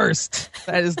bars. That's the worst.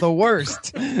 That is the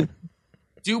worst.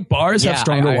 Do bars have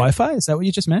stronger Wi-Fi? Is that what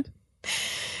you just meant?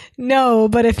 No,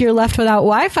 but if you're left without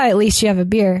Wi-Fi, at least you have a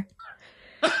beer.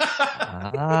 Like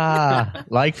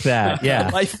that.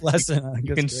 Yeah. Life lesson.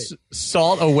 You can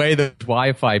salt away the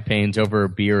Wi-Fi pains over a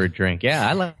beer or drink. Yeah,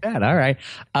 I like that. All right.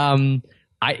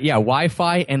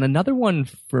 Wi-Fi. And another one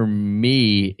for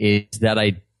me is that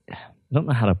I don't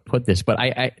know how to put this, but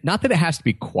I not that it has to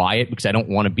be quiet, because I don't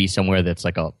want to be somewhere that's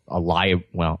like a live.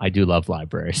 Well, I do love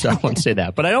libraries, so I won't say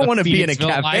that. But I don't want to be in a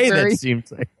cafe that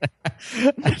seems like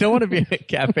I don't want to be in a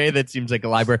cafe that seems like a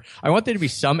library. I want there to be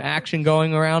some action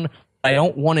going around. I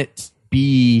don't want it to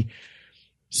be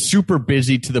super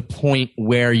busy to the point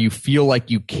where you feel like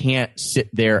you can't sit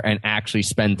there and actually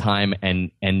spend time and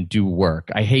do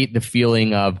work. I hate the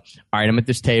feeling of, all right, I'm at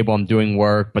this table, I'm doing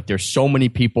work, but there's so many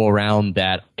people around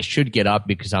that I should get up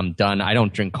because I'm done. I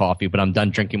don't drink coffee, but I'm done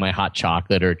drinking my hot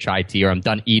chocolate or chai tea, or I'm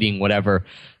done eating whatever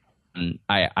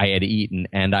I had eaten.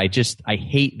 And I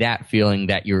hate that feeling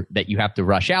that you have to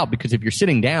rush out, because if you're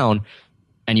sitting down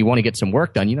and you want to get some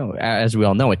work done, as we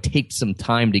all know, it takes some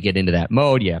time to get into that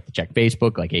mode. You have to check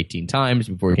Facebook like 18 times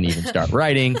before you can even start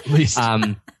writing.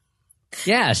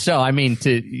 Yeah. So, I mean,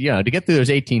 to get through those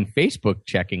 18 Facebook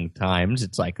checking times,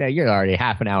 it's like you're already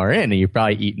half an hour in and you've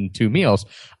probably eaten 2 meals.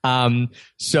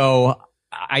 So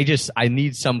I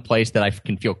need some place that I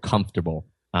can feel comfortable,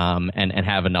 and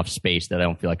have enough space that I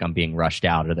don't feel like I'm being rushed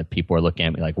out, or that people are looking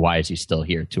at me like, why is he still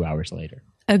here 2 hours later?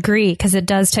 Agree. 'Cause it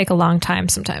does take a long time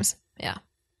sometimes. Yeah.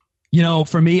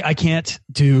 For me, I can't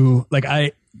do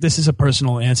this is a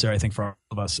personal answer, I think, for all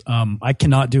of us. I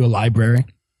cannot do a library.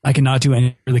 I cannot do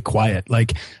anything really quiet.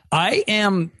 I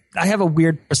have a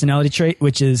weird personality trait,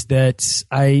 which is that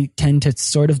I tend to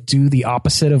sort of do the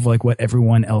opposite of what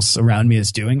everyone else around me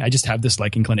is doing. I just have this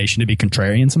inclination to be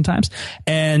contrarian sometimes.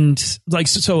 And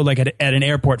at an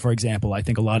airport, for example, I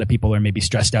think a lot of people are maybe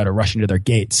stressed out or rushing to their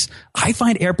gates. I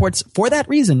find airports, for that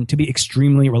reason, to be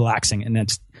extremely relaxing. And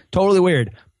that's totally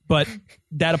weird. But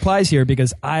that applies here,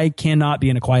 because I cannot be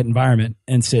in a quiet environment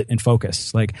and sit and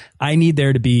focus. I need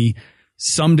there to be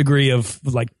some degree of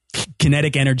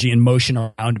kinetic energy and motion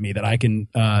around me that I can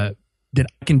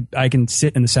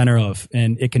sit in the center of,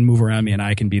 and it can move around me, and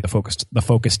I can be the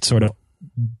focused sort of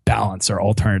balance or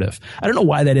alternative. I don't know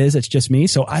why that is. It's just me.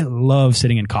 So I love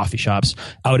sitting in coffee shops,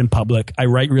 out in public. I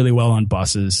write really well on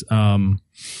buses.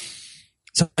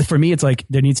 So for me, it's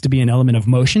there needs to be an element of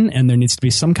motion, and there needs to be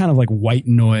some kind of white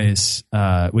noise,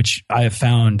 which I have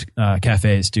found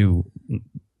cafes do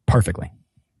perfectly.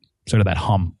 Sort of that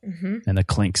hum and the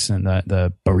clinks and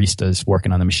the baristas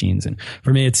working on the machines. And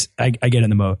for me, it's I get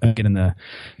in the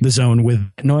zone with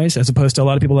noise, as opposed to a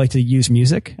lot of people like to use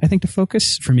music, I think, to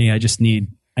focus. For me, I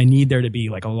need there to be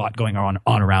a lot going on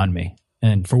around me,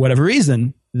 and for whatever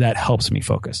reason, that helps me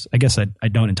focus. I guess I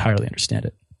don't entirely understand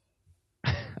it.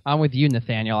 I'm with you,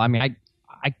 Nathaniel. I mean,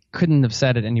 I couldn't have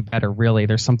said it any better, really.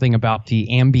 There's something about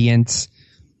the ambient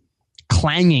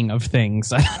clanging of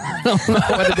things. I don't know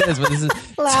what it is, but this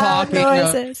is loud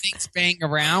noises. Things banging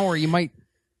around, where you might,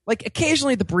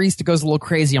 occasionally the barista goes a little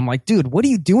crazy. I'm like, dude, what are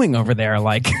you doing over there?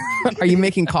 Are you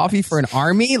making coffee for an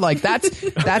army?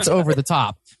 That's over the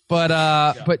top.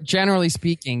 But generally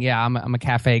speaking, yeah, I'm a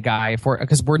cafe guy,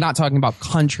 because we're not talking about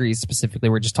countries specifically.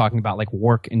 We're just talking about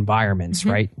work environments,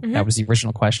 right? That was the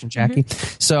original question, Jackie.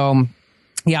 So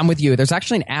yeah, I'm with you. There's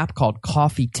actually an app called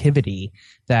Coffeetivity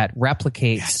that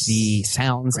replicates the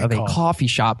sounds of a coffee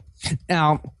shop.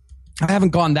 Now, I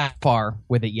haven't gone that far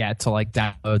with it yet to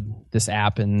download this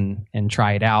app and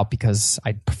try it out, because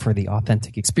I prefer the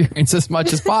authentic experience as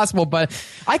much as possible. But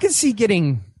I could see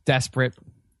getting desperate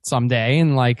someday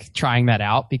and trying that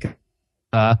out, because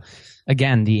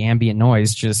again, the ambient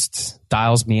noise just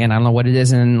dials me in. I don't know what it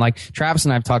is. And Travis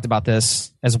and I have talked about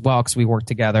this as well, because we work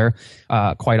together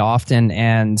quite often.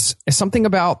 And it's something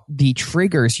about the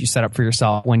triggers you set up for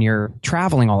yourself when you're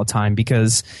traveling all the time,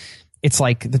 because it's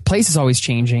the place is always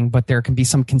changing, but there can be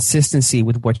some consistency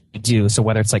with what you do. So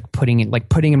whether it's putting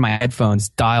in my headphones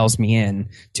dials me in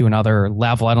to another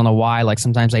level. I don't know why.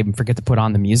 Sometimes I even forget to put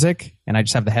on the music, and I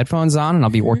just have the headphones on, and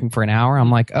I'll be working for an hour. I'm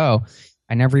like, oh,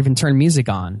 I never even turned music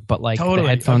on, but totally. The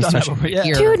headphones touch my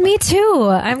ear. Dude, me too.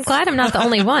 I'm glad I'm not the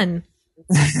only one.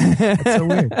 It's so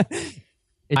weird.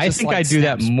 I think I do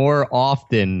that more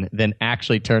often than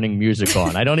actually turning music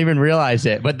on. I don't even realize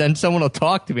it, but then someone will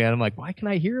talk to me and I'm like, why can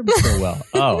I hear him so well?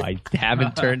 Oh, I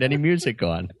haven't turned any music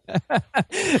on.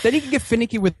 Then you can get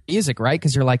finicky with music, right?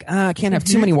 Because you're like, I can't have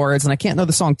too many words and I can't know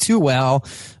the song too well.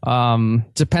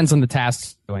 Depends on the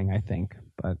task you're doing, I think.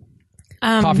 But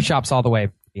coffee shops all the way.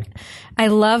 I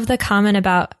love the comment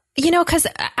about, because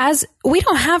as we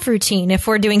don't have routine if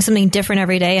we're doing something different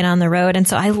every day and on the road. And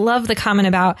so I love the comment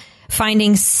about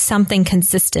finding something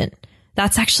consistent.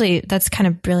 That's kind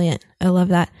of brilliant. I love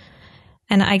that.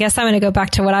 And I guess I'm going to go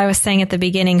back to what I was saying at the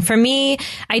beginning. For me,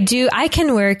 I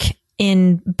can work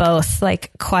in both,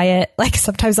 like quiet, like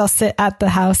sometimes I'll sit at the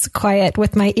house quiet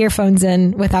with my earphones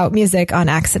in without music on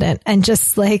accident and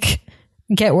just like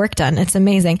get work done. It's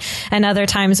amazing. And other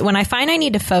times when I find I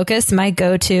need to focus, my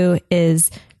go-to is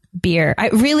beer.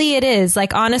 It is.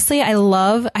 Like, honestly, I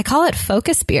call it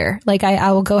focus beer. Like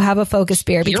I will go have a focus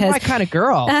beer because you're my kind of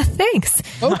girl. Thanks.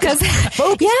 Focus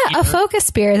beer. A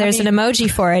focus beer. There's an emoji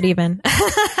for it even.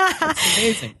 That's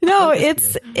amazing. No,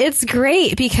 it's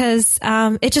great because,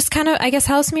 it just kind of, I guess,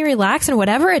 helps me relax, and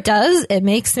whatever it does, it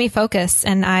makes me focus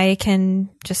and I can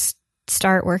just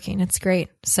start working. It's great.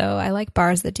 So I like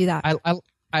bars that do that.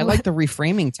 I like the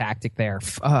reframing tactic there.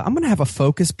 I'm going to have a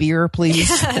focus beer, please.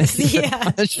 Yes,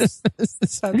 yeah. Focus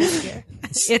beer.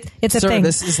 It's a Sir, thing.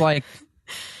 This is like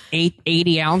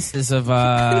 80 ounces of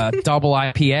double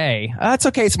IPA. That's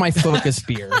okay. It's my focus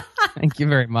beer. Thank you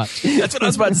very much. That's what I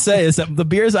was about to say, is that the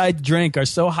beers I drink are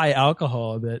so high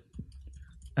alcohol that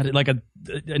like an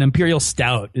imperial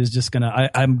stout is just going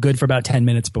to, I'm good for about 10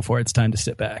 minutes before it's time to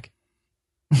sit back.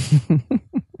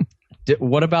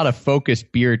 What about a focus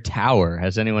beer tower?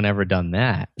 Has anyone ever done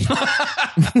that?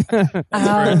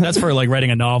 That's for like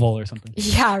writing a novel or something.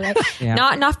 Yeah, right. Yeah.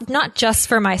 Not just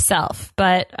for myself,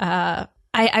 but I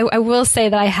will say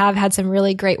that I have had some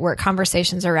really great work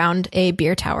conversations around a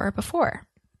beer tower before.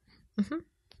 Mm-hmm.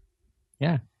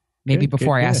 Yeah. Maybe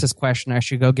before I ask this question, I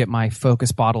should go get my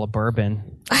focus bottle of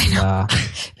bourbon. I know.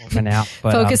 Out,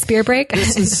 but, focus beer break.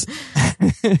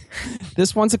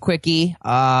 This one's a quickie,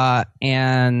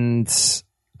 and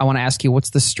I want to ask you, what's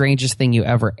the strangest thing you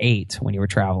ever ate when you were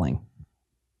traveling?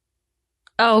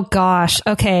 Oh gosh.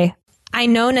 Okay. I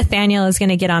know Nathaniel is going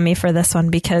to get on me for this one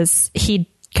because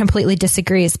he completely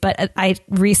disagrees, but I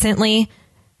recently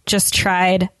just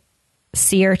tried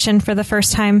sea urchin for the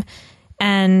first time,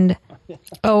 and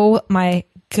oh my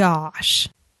gosh.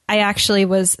 I actually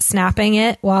was snapping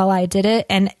it while I did it,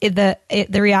 and the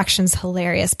reaction's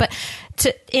hilarious. But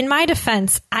in my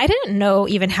defense, I didn't know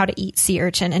even how to eat sea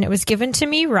urchin, and it was given to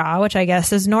me raw, which I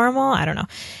guess is normal. I don't know.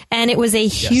 And it was a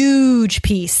huge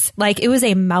piece. Like, it was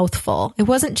a mouthful. It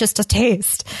wasn't just a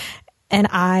taste. And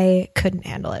I couldn't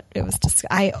handle it. It was just,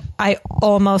 I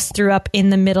almost threw up in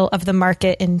the middle of the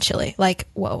market in Chile. Like,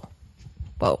 whoa.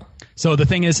 So the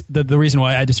thing is, the reason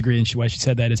why I disagree and why she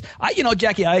said that is,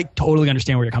 Jackie, I totally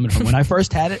understand where you're coming from. When I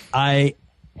first had it, I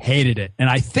hated it, and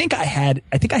I think I had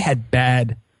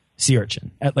bad sea urchin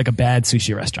at like a bad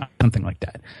sushi restaurant, something like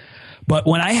that. But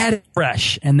when I had it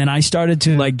fresh, and then I started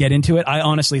to like get into it, I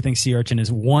honestly think sea urchin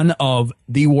is one of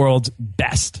the world's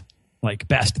best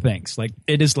things. Like,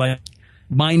 it is like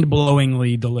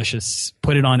mind-blowingly delicious.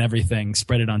 Put it on everything,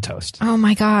 spread it on toast. Oh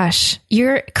my gosh,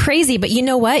 you're crazy, but you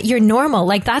know what, you're normal.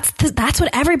 Like, that's what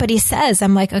everybody says.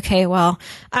 I'm like, okay, well,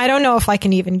 I don't know if I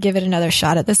can even give it another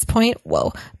shot at this point.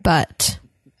 Whoa. But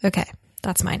okay,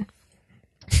 that's mine.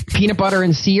 Peanut butter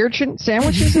and sea urchin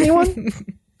sandwiches, anyone?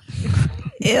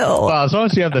 Ew. Well, as long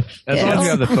as you have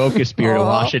the focus beer to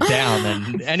wash it down,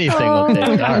 then anything will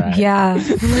taste all right. Yeah.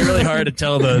 It's really hard to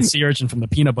tell the sea urchin from the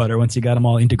peanut butter once you got them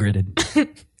all integrated.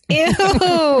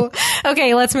 Ew.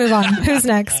 Okay, let's move on. Who's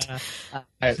next?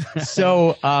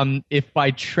 So, if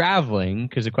by traveling,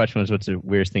 because the question was, what's the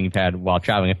weirdest thing you've had while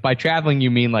traveling? If by traveling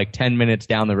you mean like 10 minutes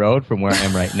down the road from where I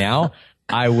am right now,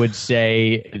 I would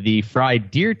say the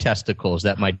fried deer testicles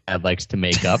that my dad likes to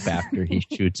make up after he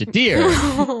shoots a deer.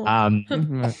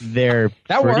 They're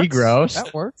pretty gross.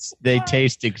 That works. They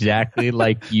taste exactly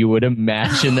like you would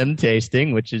imagine them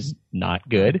tasting, which is not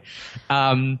good.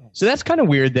 So that's kind of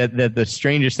weird that the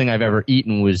strangest thing I've ever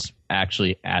eaten was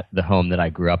actually at the home that I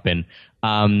grew up in.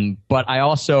 But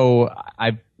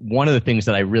one of the things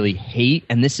that I really hate,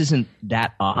 and this isn't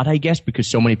that odd, I guess, because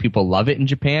so many people love it in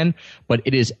Japan, but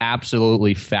it is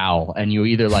absolutely foul. And you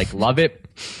either like love it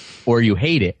or you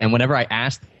hate it. And whenever I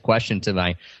asked the question to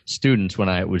my students when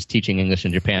I was teaching English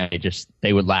in Japan,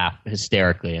 they would laugh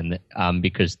hysterically, and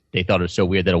because they thought it was so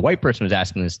weird that a white person was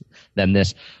asking them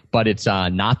this. But it's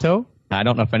natto. I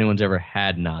don't know if anyone's ever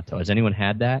had natto. Has anyone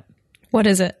had that? What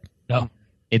is it? No.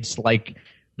 It's like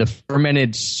the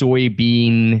fermented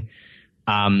soybean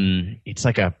It's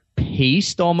like a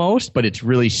paste almost, but it's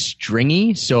really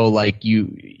stringy. So like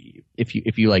if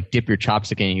you like dip your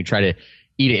chopstick in and you try to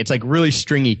eat it, it's like really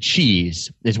stringy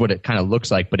cheese is what it kind of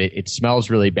looks like, but it smells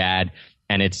really bad,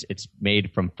 and it's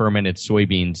made from fermented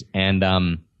soybeans,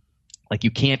 and like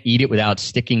you can't eat it without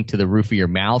sticking to the roof of your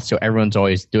mouth. So everyone's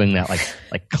always doing that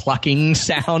like clucking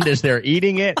sound as they're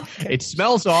eating it. It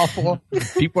smells awful.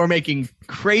 People are making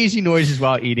crazy noises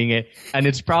while eating it. And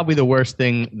it's probably the worst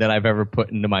thing that I've ever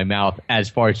put into my mouth as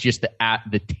far as just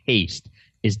the taste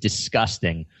is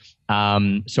disgusting.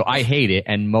 So I hate it.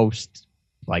 And most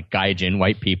like gaijin,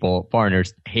 white people,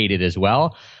 foreigners hate it as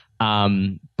well.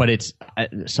 But it's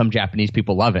some Japanese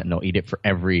people love it, and they'll eat it for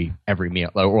every meal.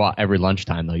 Well, every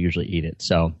lunchtime they'll usually eat it.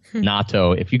 So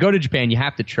natto, if you go to Japan, you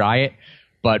have to try it,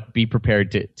 but be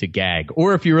prepared to gag.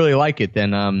 Or if you really like it,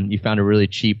 then you found a really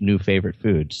cheap new favorite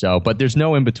food. So, but there's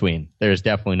no in between. There's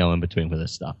definitely no in between for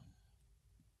this stuff.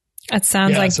 That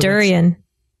sounds like durian.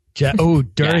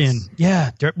 Durian. Yes. Yeah.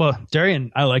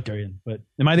 Durian. I like durian, but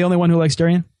am I the only one who likes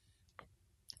durian?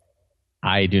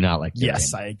 I do not like durian.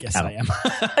 Yes, I guess I am.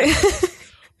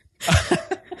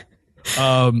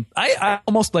 I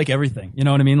almost like everything. You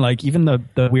know what I mean? Like even the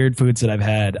weird foods that I've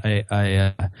had,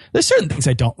 I there's certain things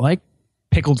I don't like.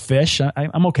 Pickled fish.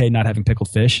 I'm okay not having pickled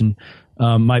fish, and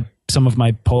some of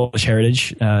my Polish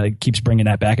heritage keeps bringing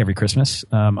that back every Christmas.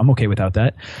 I'm okay without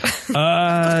that.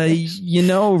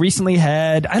 Recently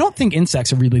had, I don't think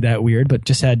insects are really that weird, but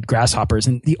just had grasshoppers.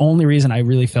 And the only reason I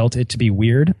really felt it to be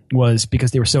weird was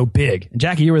because they were so big. And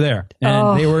Jackie, you were there.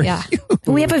 And they were huge.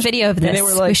 We have a video of this.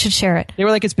 We should share it. They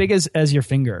were like as big as your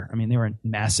finger. I mean, they were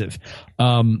massive.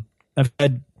 I've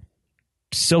had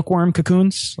silkworm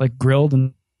cocoons, like grilled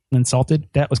and salted.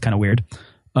 That was kind of weird.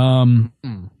 I'm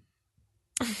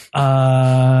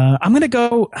gonna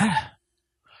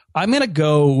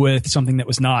go with something that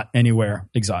was not anywhere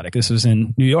exotic. This was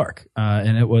in New York,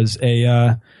 and it was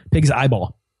a pig's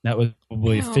eyeball. That was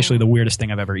probably officially the weirdest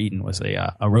thing I've ever eaten. Was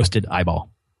a roasted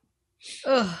eyeball.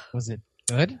 Ugh. Was it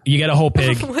good? You get a whole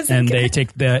pig, and they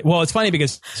take the. Well, it's funny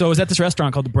because I was at this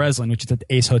restaurant called the Breslin, which is at the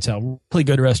Ace Hotel. Really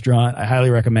good restaurant. I highly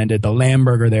recommend it. The lamb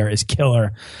burger there is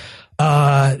killer.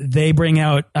 They bring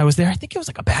out, I was there, I think it was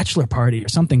like a bachelor party or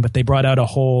something, but they brought out a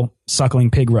whole suckling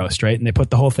pig roast, right? And they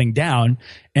put the whole thing down,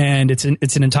 and it's an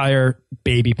entire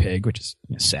baby pig, which is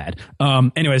sad.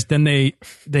 Anyways, then they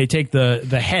take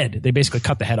the head, they basically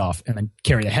cut the head off and then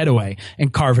carry the head away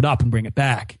and carve it up and bring it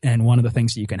back. And one of the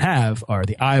things that you can have are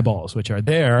the eyeballs, which are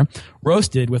there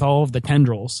roasted with all of the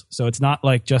tendrils. So it's not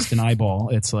like just an eyeball.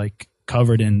 It's like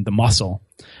covered in the muscle.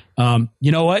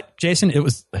 You know what, Jason? It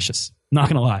was delicious. Not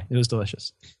gonna lie, it was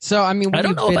delicious. So I mean, when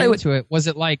you bit into it, was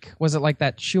it like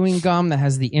that chewing gum that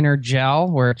has the inner gel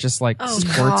where it just like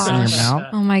squirts in your mouth?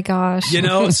 Oh my gosh!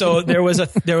 So there was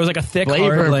like a thick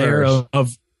hard layer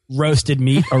of roasted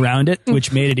meat around it,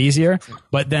 which made it easier.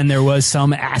 But then there was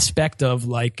some aspect of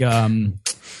like I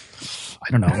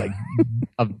don't know, like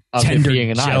of tender it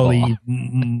being an jelly eyeball.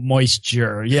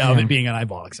 Moisture. Yeah, of it being an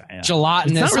eyeball. Yeah.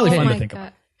 Gelatinous. It's not really fun to think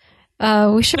about.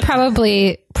 We should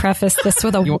probably preface this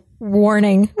with a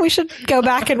warning. We should go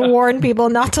back and warn people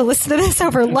not to listen to this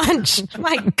over lunch.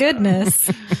 My goodness.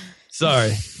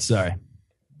 Sorry.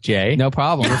 Jay? No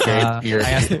problem. I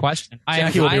asked the question.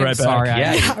 Jackie will be right back. Sorry.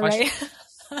 Yeah, right.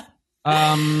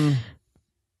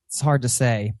 It's hard to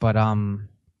say, but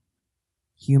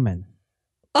human.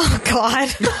 Oh, God.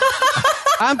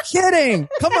 I'm kidding.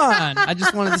 Come on. I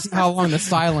just wanted to see how long the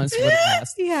silence would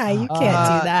last. Yeah, you can't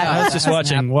do that. I was just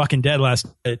watching Walking Dead last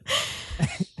night.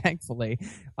 Thankfully.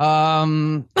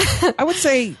 I would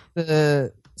say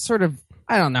the sort of,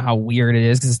 I don't know how weird it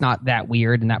is because it's not that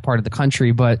weird in that part of the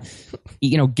country, but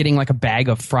getting like a bag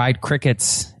of fried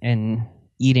crickets and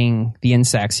eating the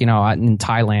insects, in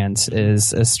Thailand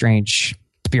is a strange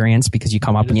experience because you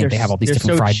come up and they have all these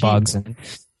different fried bugs. And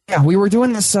yeah, we were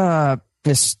doing this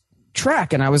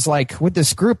trek, and I was like with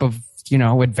this group of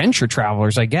adventure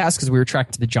travelers, I guess, because we were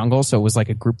trekking to the jungle, so it was like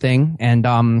a group thing. And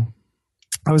I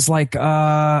was like,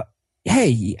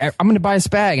 hey, I'm gonna buy this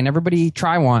bag and everybody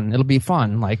try one, it'll be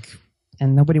fun.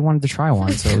 And nobody wanted to try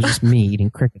one, so it was just me eating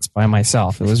crickets by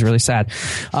myself. It was really sad,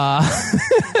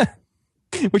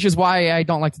 which is why I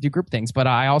don't like to do group things. But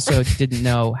I also didn't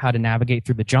know how to navigate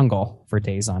through the jungle for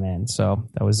days on end, so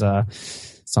that was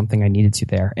something I needed to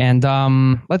there. And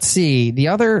let's see. The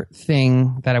other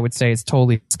thing that I would say is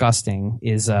totally disgusting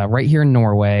is right here in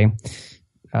Norway,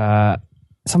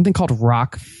 something called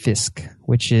rock fisk,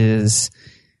 which it's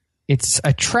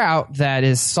a trout that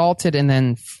is salted and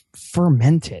then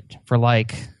fermented for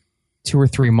like 2 or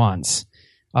 3 months.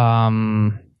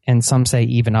 And and some say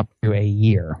even up to a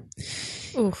year.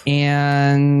 Oof.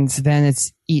 And then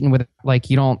it's eaten with, like,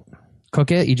 you don't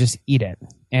cook it, you just eat it.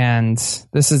 And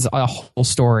this is a whole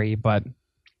story, but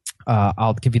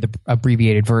I'll give you the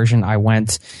abbreviated version. I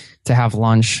went to have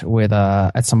lunch with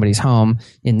at somebody's home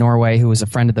in Norway who was a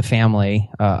friend of the family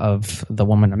of the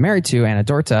woman I'm married to, Anna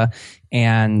Dorta,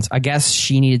 and I guess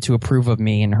she needed to approve of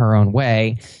me in her own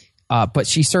way. But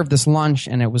she served this lunch,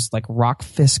 and it was like rock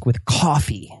fisk with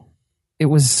coffee. It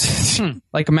was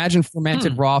like, imagine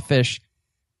fermented raw fish,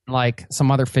 like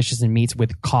some other fishes and meats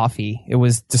with coffee. It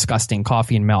was disgusting.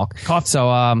 Coffee and milk. So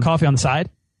coffee on the side.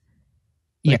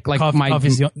 Yeah, like my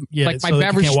beverage. You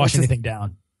can't wash anything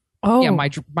down. Oh, yeah.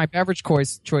 My beverage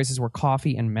choices were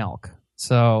coffee and milk.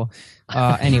 So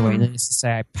anyway, needless to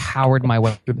say, I powered my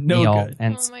way through the meal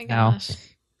and now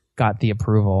got the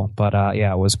approval. But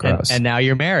yeah, it was gross. And now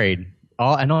you're married.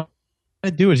 All I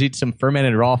do is eat some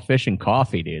fermented raw fish and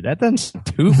coffee, dude. That doesn't sound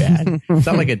too bad. It's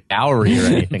not like a dowry or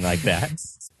anything like that.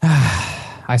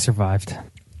 I survived.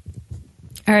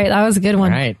 all right. That was a good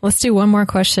one. All right. Let's do one more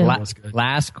question.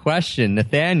 Last question.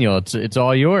 Nathaniel, it's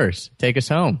all yours. Take us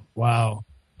home. Wow.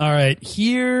 All right.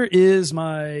 Here is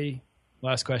my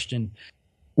last question.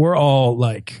 We're all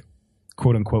like,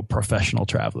 quote unquote, professional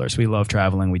travelers. We love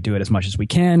traveling. We do it as much as we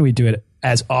can. We do it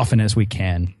as often as we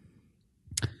can.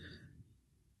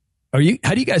 How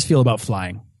do you guys feel about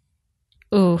flying?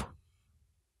 Ooh.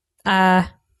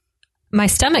 My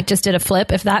stomach just did a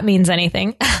flip, if that means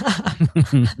anything.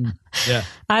 Yeah.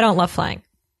 I don't love flying.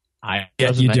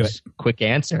 You do it. Quick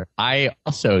answer. I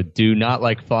also do not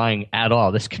like flying at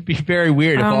all. This could be very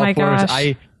weird. If all four of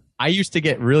us, I used to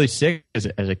get really sick as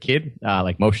a kid,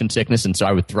 like motion sickness, and so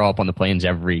I would throw up on the planes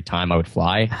every time I would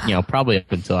fly. Probably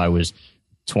up until I was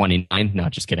 29. No,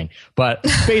 just kidding. But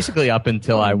basically up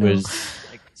until I was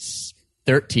like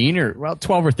 13 or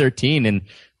 12 or 13, and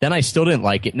then I still didn't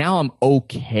like it. Now I'm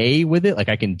okay with it. Like,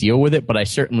 I can deal with it, but I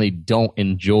certainly don't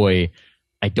enjoy.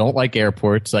 I don't like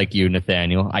airports like you,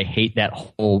 Nathaniel. I hate that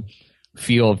whole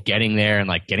feel of getting there and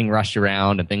like getting rushed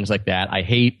around and things like that. I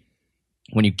hate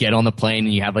when you get on the plane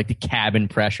and you have like the cabin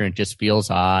pressure and it just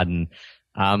feels odd. And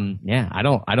I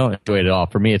don't enjoy it at all.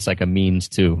 For me, it's like a means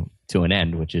to an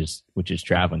end, which is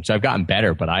traveling. So I've gotten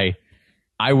better, but I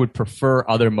would prefer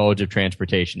other modes of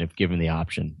transportation if given the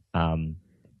option.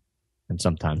 And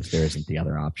sometimes there isn't the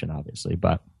other option, obviously.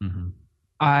 But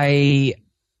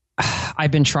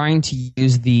I've been trying to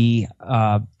use the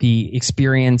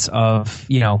experience of,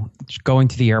 going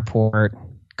to the airport,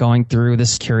 going through the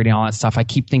security and all that stuff. I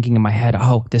keep thinking in my head,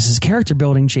 oh, this is character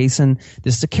building, Jason.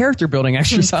 This is a character building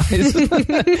exercise.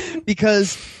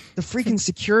 Because the freaking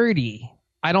security,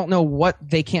 I don't know what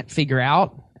they can't figure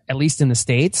out, at least in the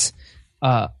States.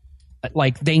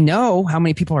 Like, they know how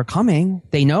many people are coming.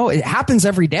 They know it happens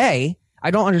every day. I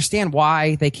don't understand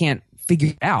why they can't figure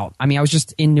it out. I mean, I was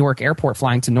just in Newark Airport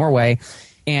flying to Norway,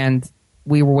 and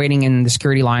we were waiting in the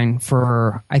security line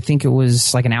for, I think it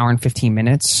was like an hour and 15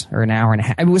 minutes or an hour and a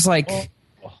half. It was like,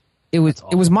 it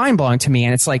was mind blowing to me.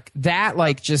 And it's like that,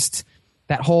 like, just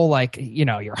that whole, like,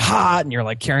 you're hot and you're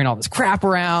like carrying all this crap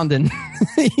around, and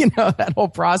that whole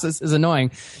process is annoying.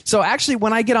 So actually,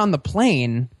 when I get on the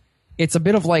plane, it's a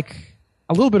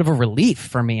little bit of a relief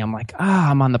for me. I'm like,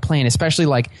 I'm on the plane, especially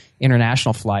like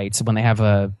international flights when they have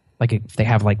if they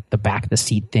have like the back of the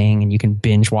seat thing and you can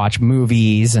binge watch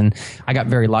movies. And I got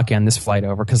very lucky on this flight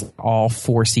over because all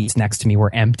 4 seats next to me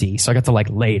were empty. So I got to like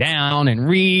lay down and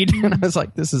read. And I was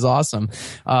like, this is awesome.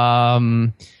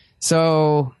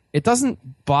 So it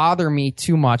doesn't bother me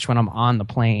too much when I'm on the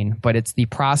plane, but it's the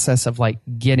process of like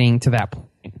getting to that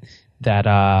point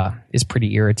that is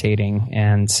pretty irritating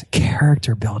and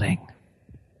character building.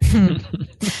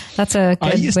 That's a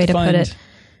good way to put it.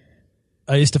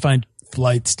 I used to find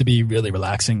flights to be really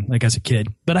relaxing, like as a kid,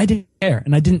 but I didn't care,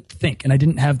 and I didn't think, and I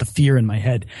didn't have the fear in my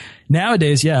head.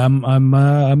 Nowadays, yeah,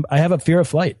 I have a fear of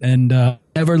flight, and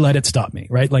never let it stop me.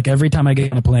 Right, like every time I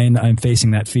get on a plane, I'm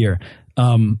facing that fear.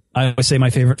 I always say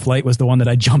my favorite flight was the one that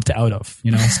I jumped out of.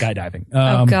 Skydiving.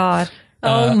 Oh God!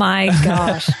 Oh my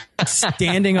gosh!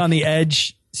 Standing on the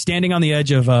edge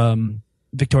of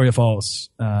Victoria Falls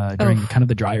during kind of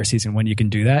the drier season when you can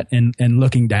do that, and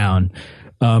looking down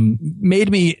made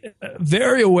me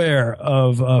very aware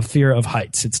of fear of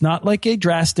heights. It's not like a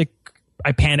drastic,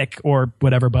 I panic or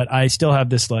whatever, but I still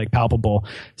have this like palpable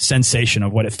sensation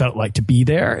of what it felt like to be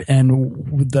there,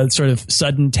 and the sort of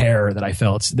sudden terror that I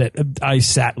felt that I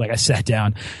sat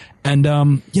down. And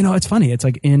it's funny. It's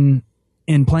like in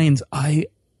planes, I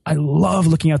love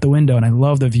looking out the window and I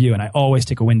love the view, and I always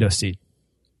take a window seat.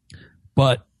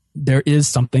 But there is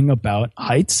something about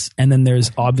heights, and then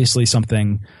there's obviously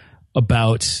something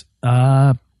about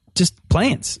just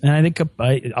planes. And I think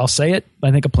I'll say it.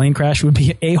 I think a plane crash would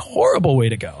be a horrible way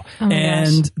to go.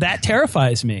 And that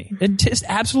terrifies me. It just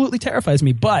absolutely terrifies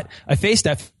me. But I face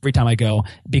that every time I go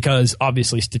because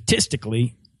obviously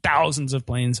statistically, thousands of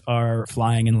planes are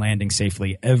flying and landing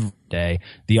safely every day.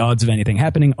 The odds of anything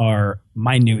happening are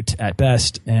minute at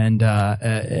best. And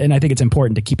I think it's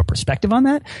important to keep a perspective on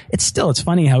that. It's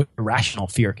funny how irrational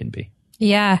fear can be.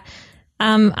 Yeah.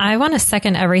 I want to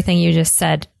second everything you just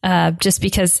said, just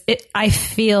because I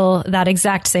feel that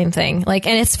exact same thing. Like,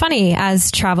 and it's funny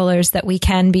as travelers that we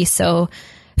can be so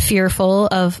fearful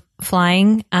of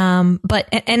flying. But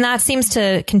that seems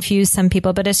to confuse some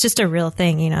people, but it's just a real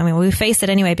thing. You know, I mean, we face it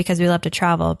anyway because we love to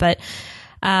travel, but,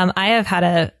 I have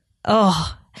had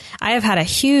a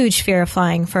huge fear of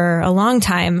flying for a long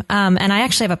time. And I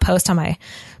actually have a post on my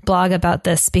blog about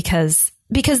this because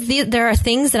there are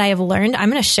things that I have learned. I'm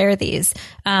going to share these,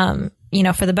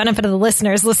 for the benefit of the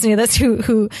listeners listening to this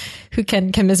who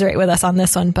can commiserate with us on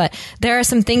this one. But there are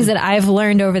some things that I've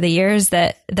learned over the years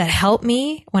that help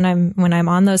me when I'm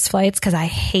on those flights, because I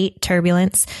hate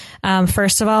turbulence.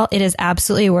 First of all, it is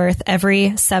absolutely worth every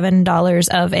 $7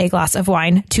 of a glass of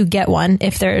wine to get one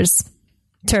if there's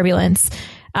turbulence.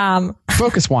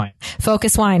 Focus wine.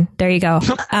 Focus wine. There you go.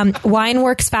 Wine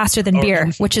works faster than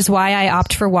beer, which is why I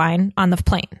opt for wine on the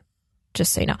plane.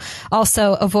 Just so you know.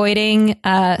 Also, avoiding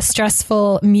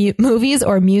stressful movies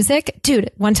or music.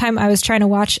 Dude, one time I was trying to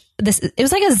watch this. It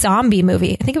was like a zombie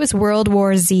movie. I think it was World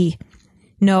War Z.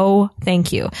 No,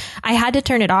 thank you. I had to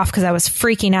turn it off because I was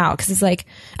freaking out. Because it's like,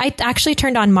 I actually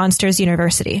turned on Monsters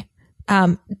University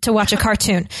to watch a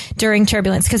cartoon during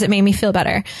turbulence because it made me feel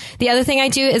better. The other thing I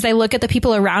do is I look at the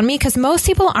people around me, because most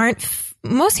people aren't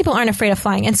afraid of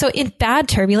flying. And so in bad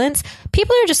turbulence,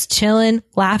 people are just chilling,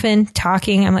 laughing,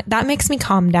 talking. I'm like, that makes me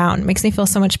calm down. It makes me feel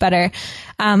so much better.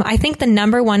 I think the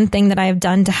number one thing that I have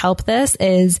done to help this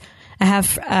is I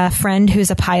have a friend who's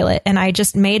a pilot, and I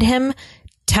just made him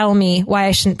tell me why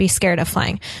I shouldn't be scared of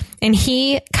flying. And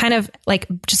he kind of like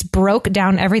just broke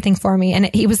down everything for me. And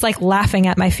he was like laughing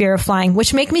at my fear of flying,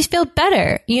 which made me feel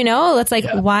better. You know, it's like,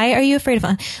 why are you afraid of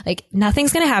flying? Like,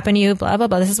 nothing's going to happen to you, blah, blah,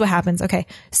 blah. This is what happens. Okay.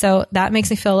 So that makes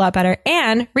me feel a lot better.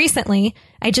 And recently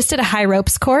I just did a high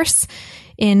ropes course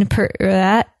in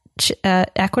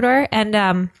Ecuador.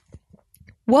 And,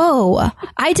 whoa,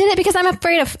 I did it because I'm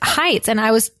afraid of heights, and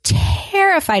I was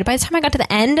terrified. By the time I got to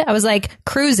the end, I was like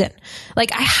cruising.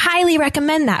 Like, I highly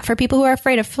recommend that for people who are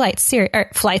afraid of heights,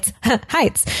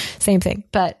 same thing.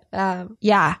 But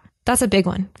yeah, that's a big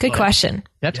one. Good question.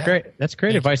 That's great. That's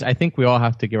great advice. I think we all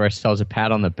have to give ourselves a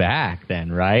pat on the back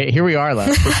then, right? Here we are,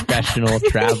 like professional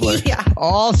travelers,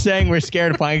 all saying we're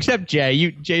scared of flying, except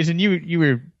Jason,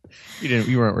 you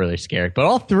weren't really scared, but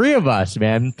all three of us,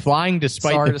 man, flying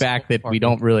despite the fact that we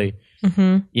don't really.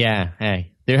 Mm-hmm. Yeah.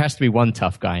 Hey, there has to be one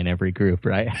tough guy in every group,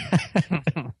 right? How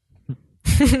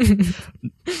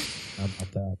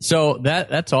about that? So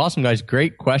that's awesome, guys.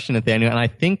 Great question, Nathaniel. And I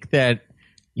think that,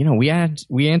 we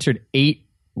answered 8,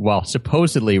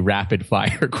 supposedly rapid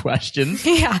fire questions.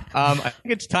 Yeah. I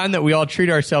think it's time that we all treat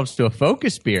ourselves to a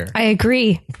focus beer. I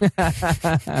agree. Good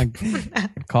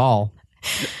call.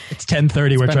 It's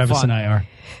 10:30 where Travis fun. and I are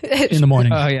in the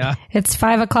morning. Oh yeah. It's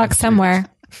 5:00 somewhere.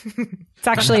 It's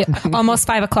actually almost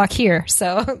 5:00 here.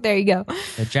 So there you go.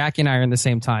 Yeah, Jackie and I are in the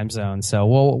same time zone, so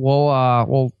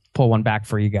we'll pull one back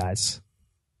for you guys.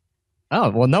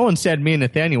 Oh, well, no one said me and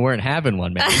Nathaniel weren't having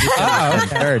one, man.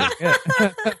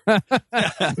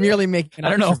 Merely making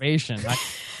an observation.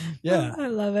 Yeah. I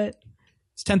love it.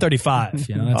 It's 10:35.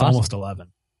 That's awesome. almost 11.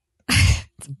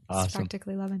 Awesome. It's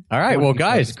practically 11. All right. Well,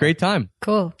 guys, great time.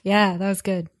 Cool. Yeah, that was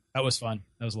good. That was fun.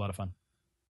 That was a lot of fun.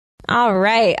 All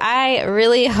right. I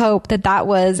really hope that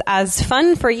was as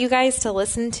fun for you guys to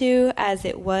listen to as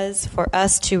it was for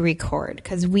us to record,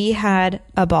 because we had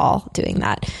a ball doing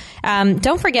that.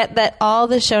 Don't forget that all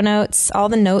the show notes, all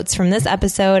the notes from this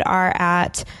episode are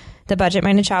at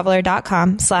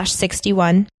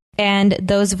thebudgetmindedtraveler.com/61. And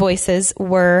those voices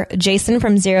were Jason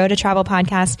from Zero to Travel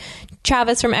Podcast,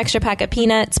 Travis from Extra Pack of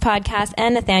Peanuts Podcast,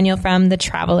 and Nathaniel from the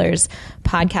Travelers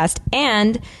Podcast.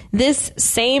 And this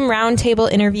same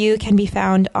roundtable interview can be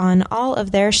found on all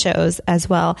of their shows as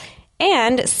well.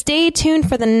 And stay tuned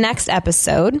for the next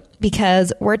episode,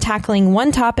 because we're tackling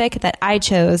one topic that I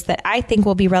chose that I think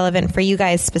will be relevant for you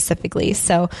guys specifically.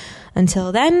 So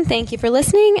until then, thank you for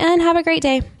listening and have a great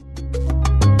day.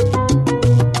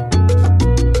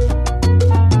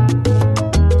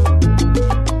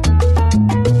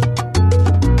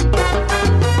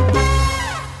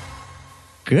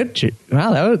 Good.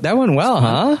 Wow, that went well,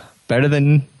 huh? Better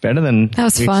than that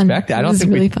was we fun. expected. I don't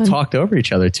think we talked over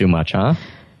each other too much, huh?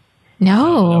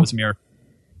 No. That was a miracle.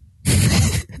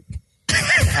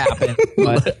 happen.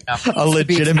 But, a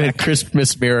legitimate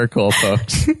Christmas miracle,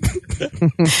 folks.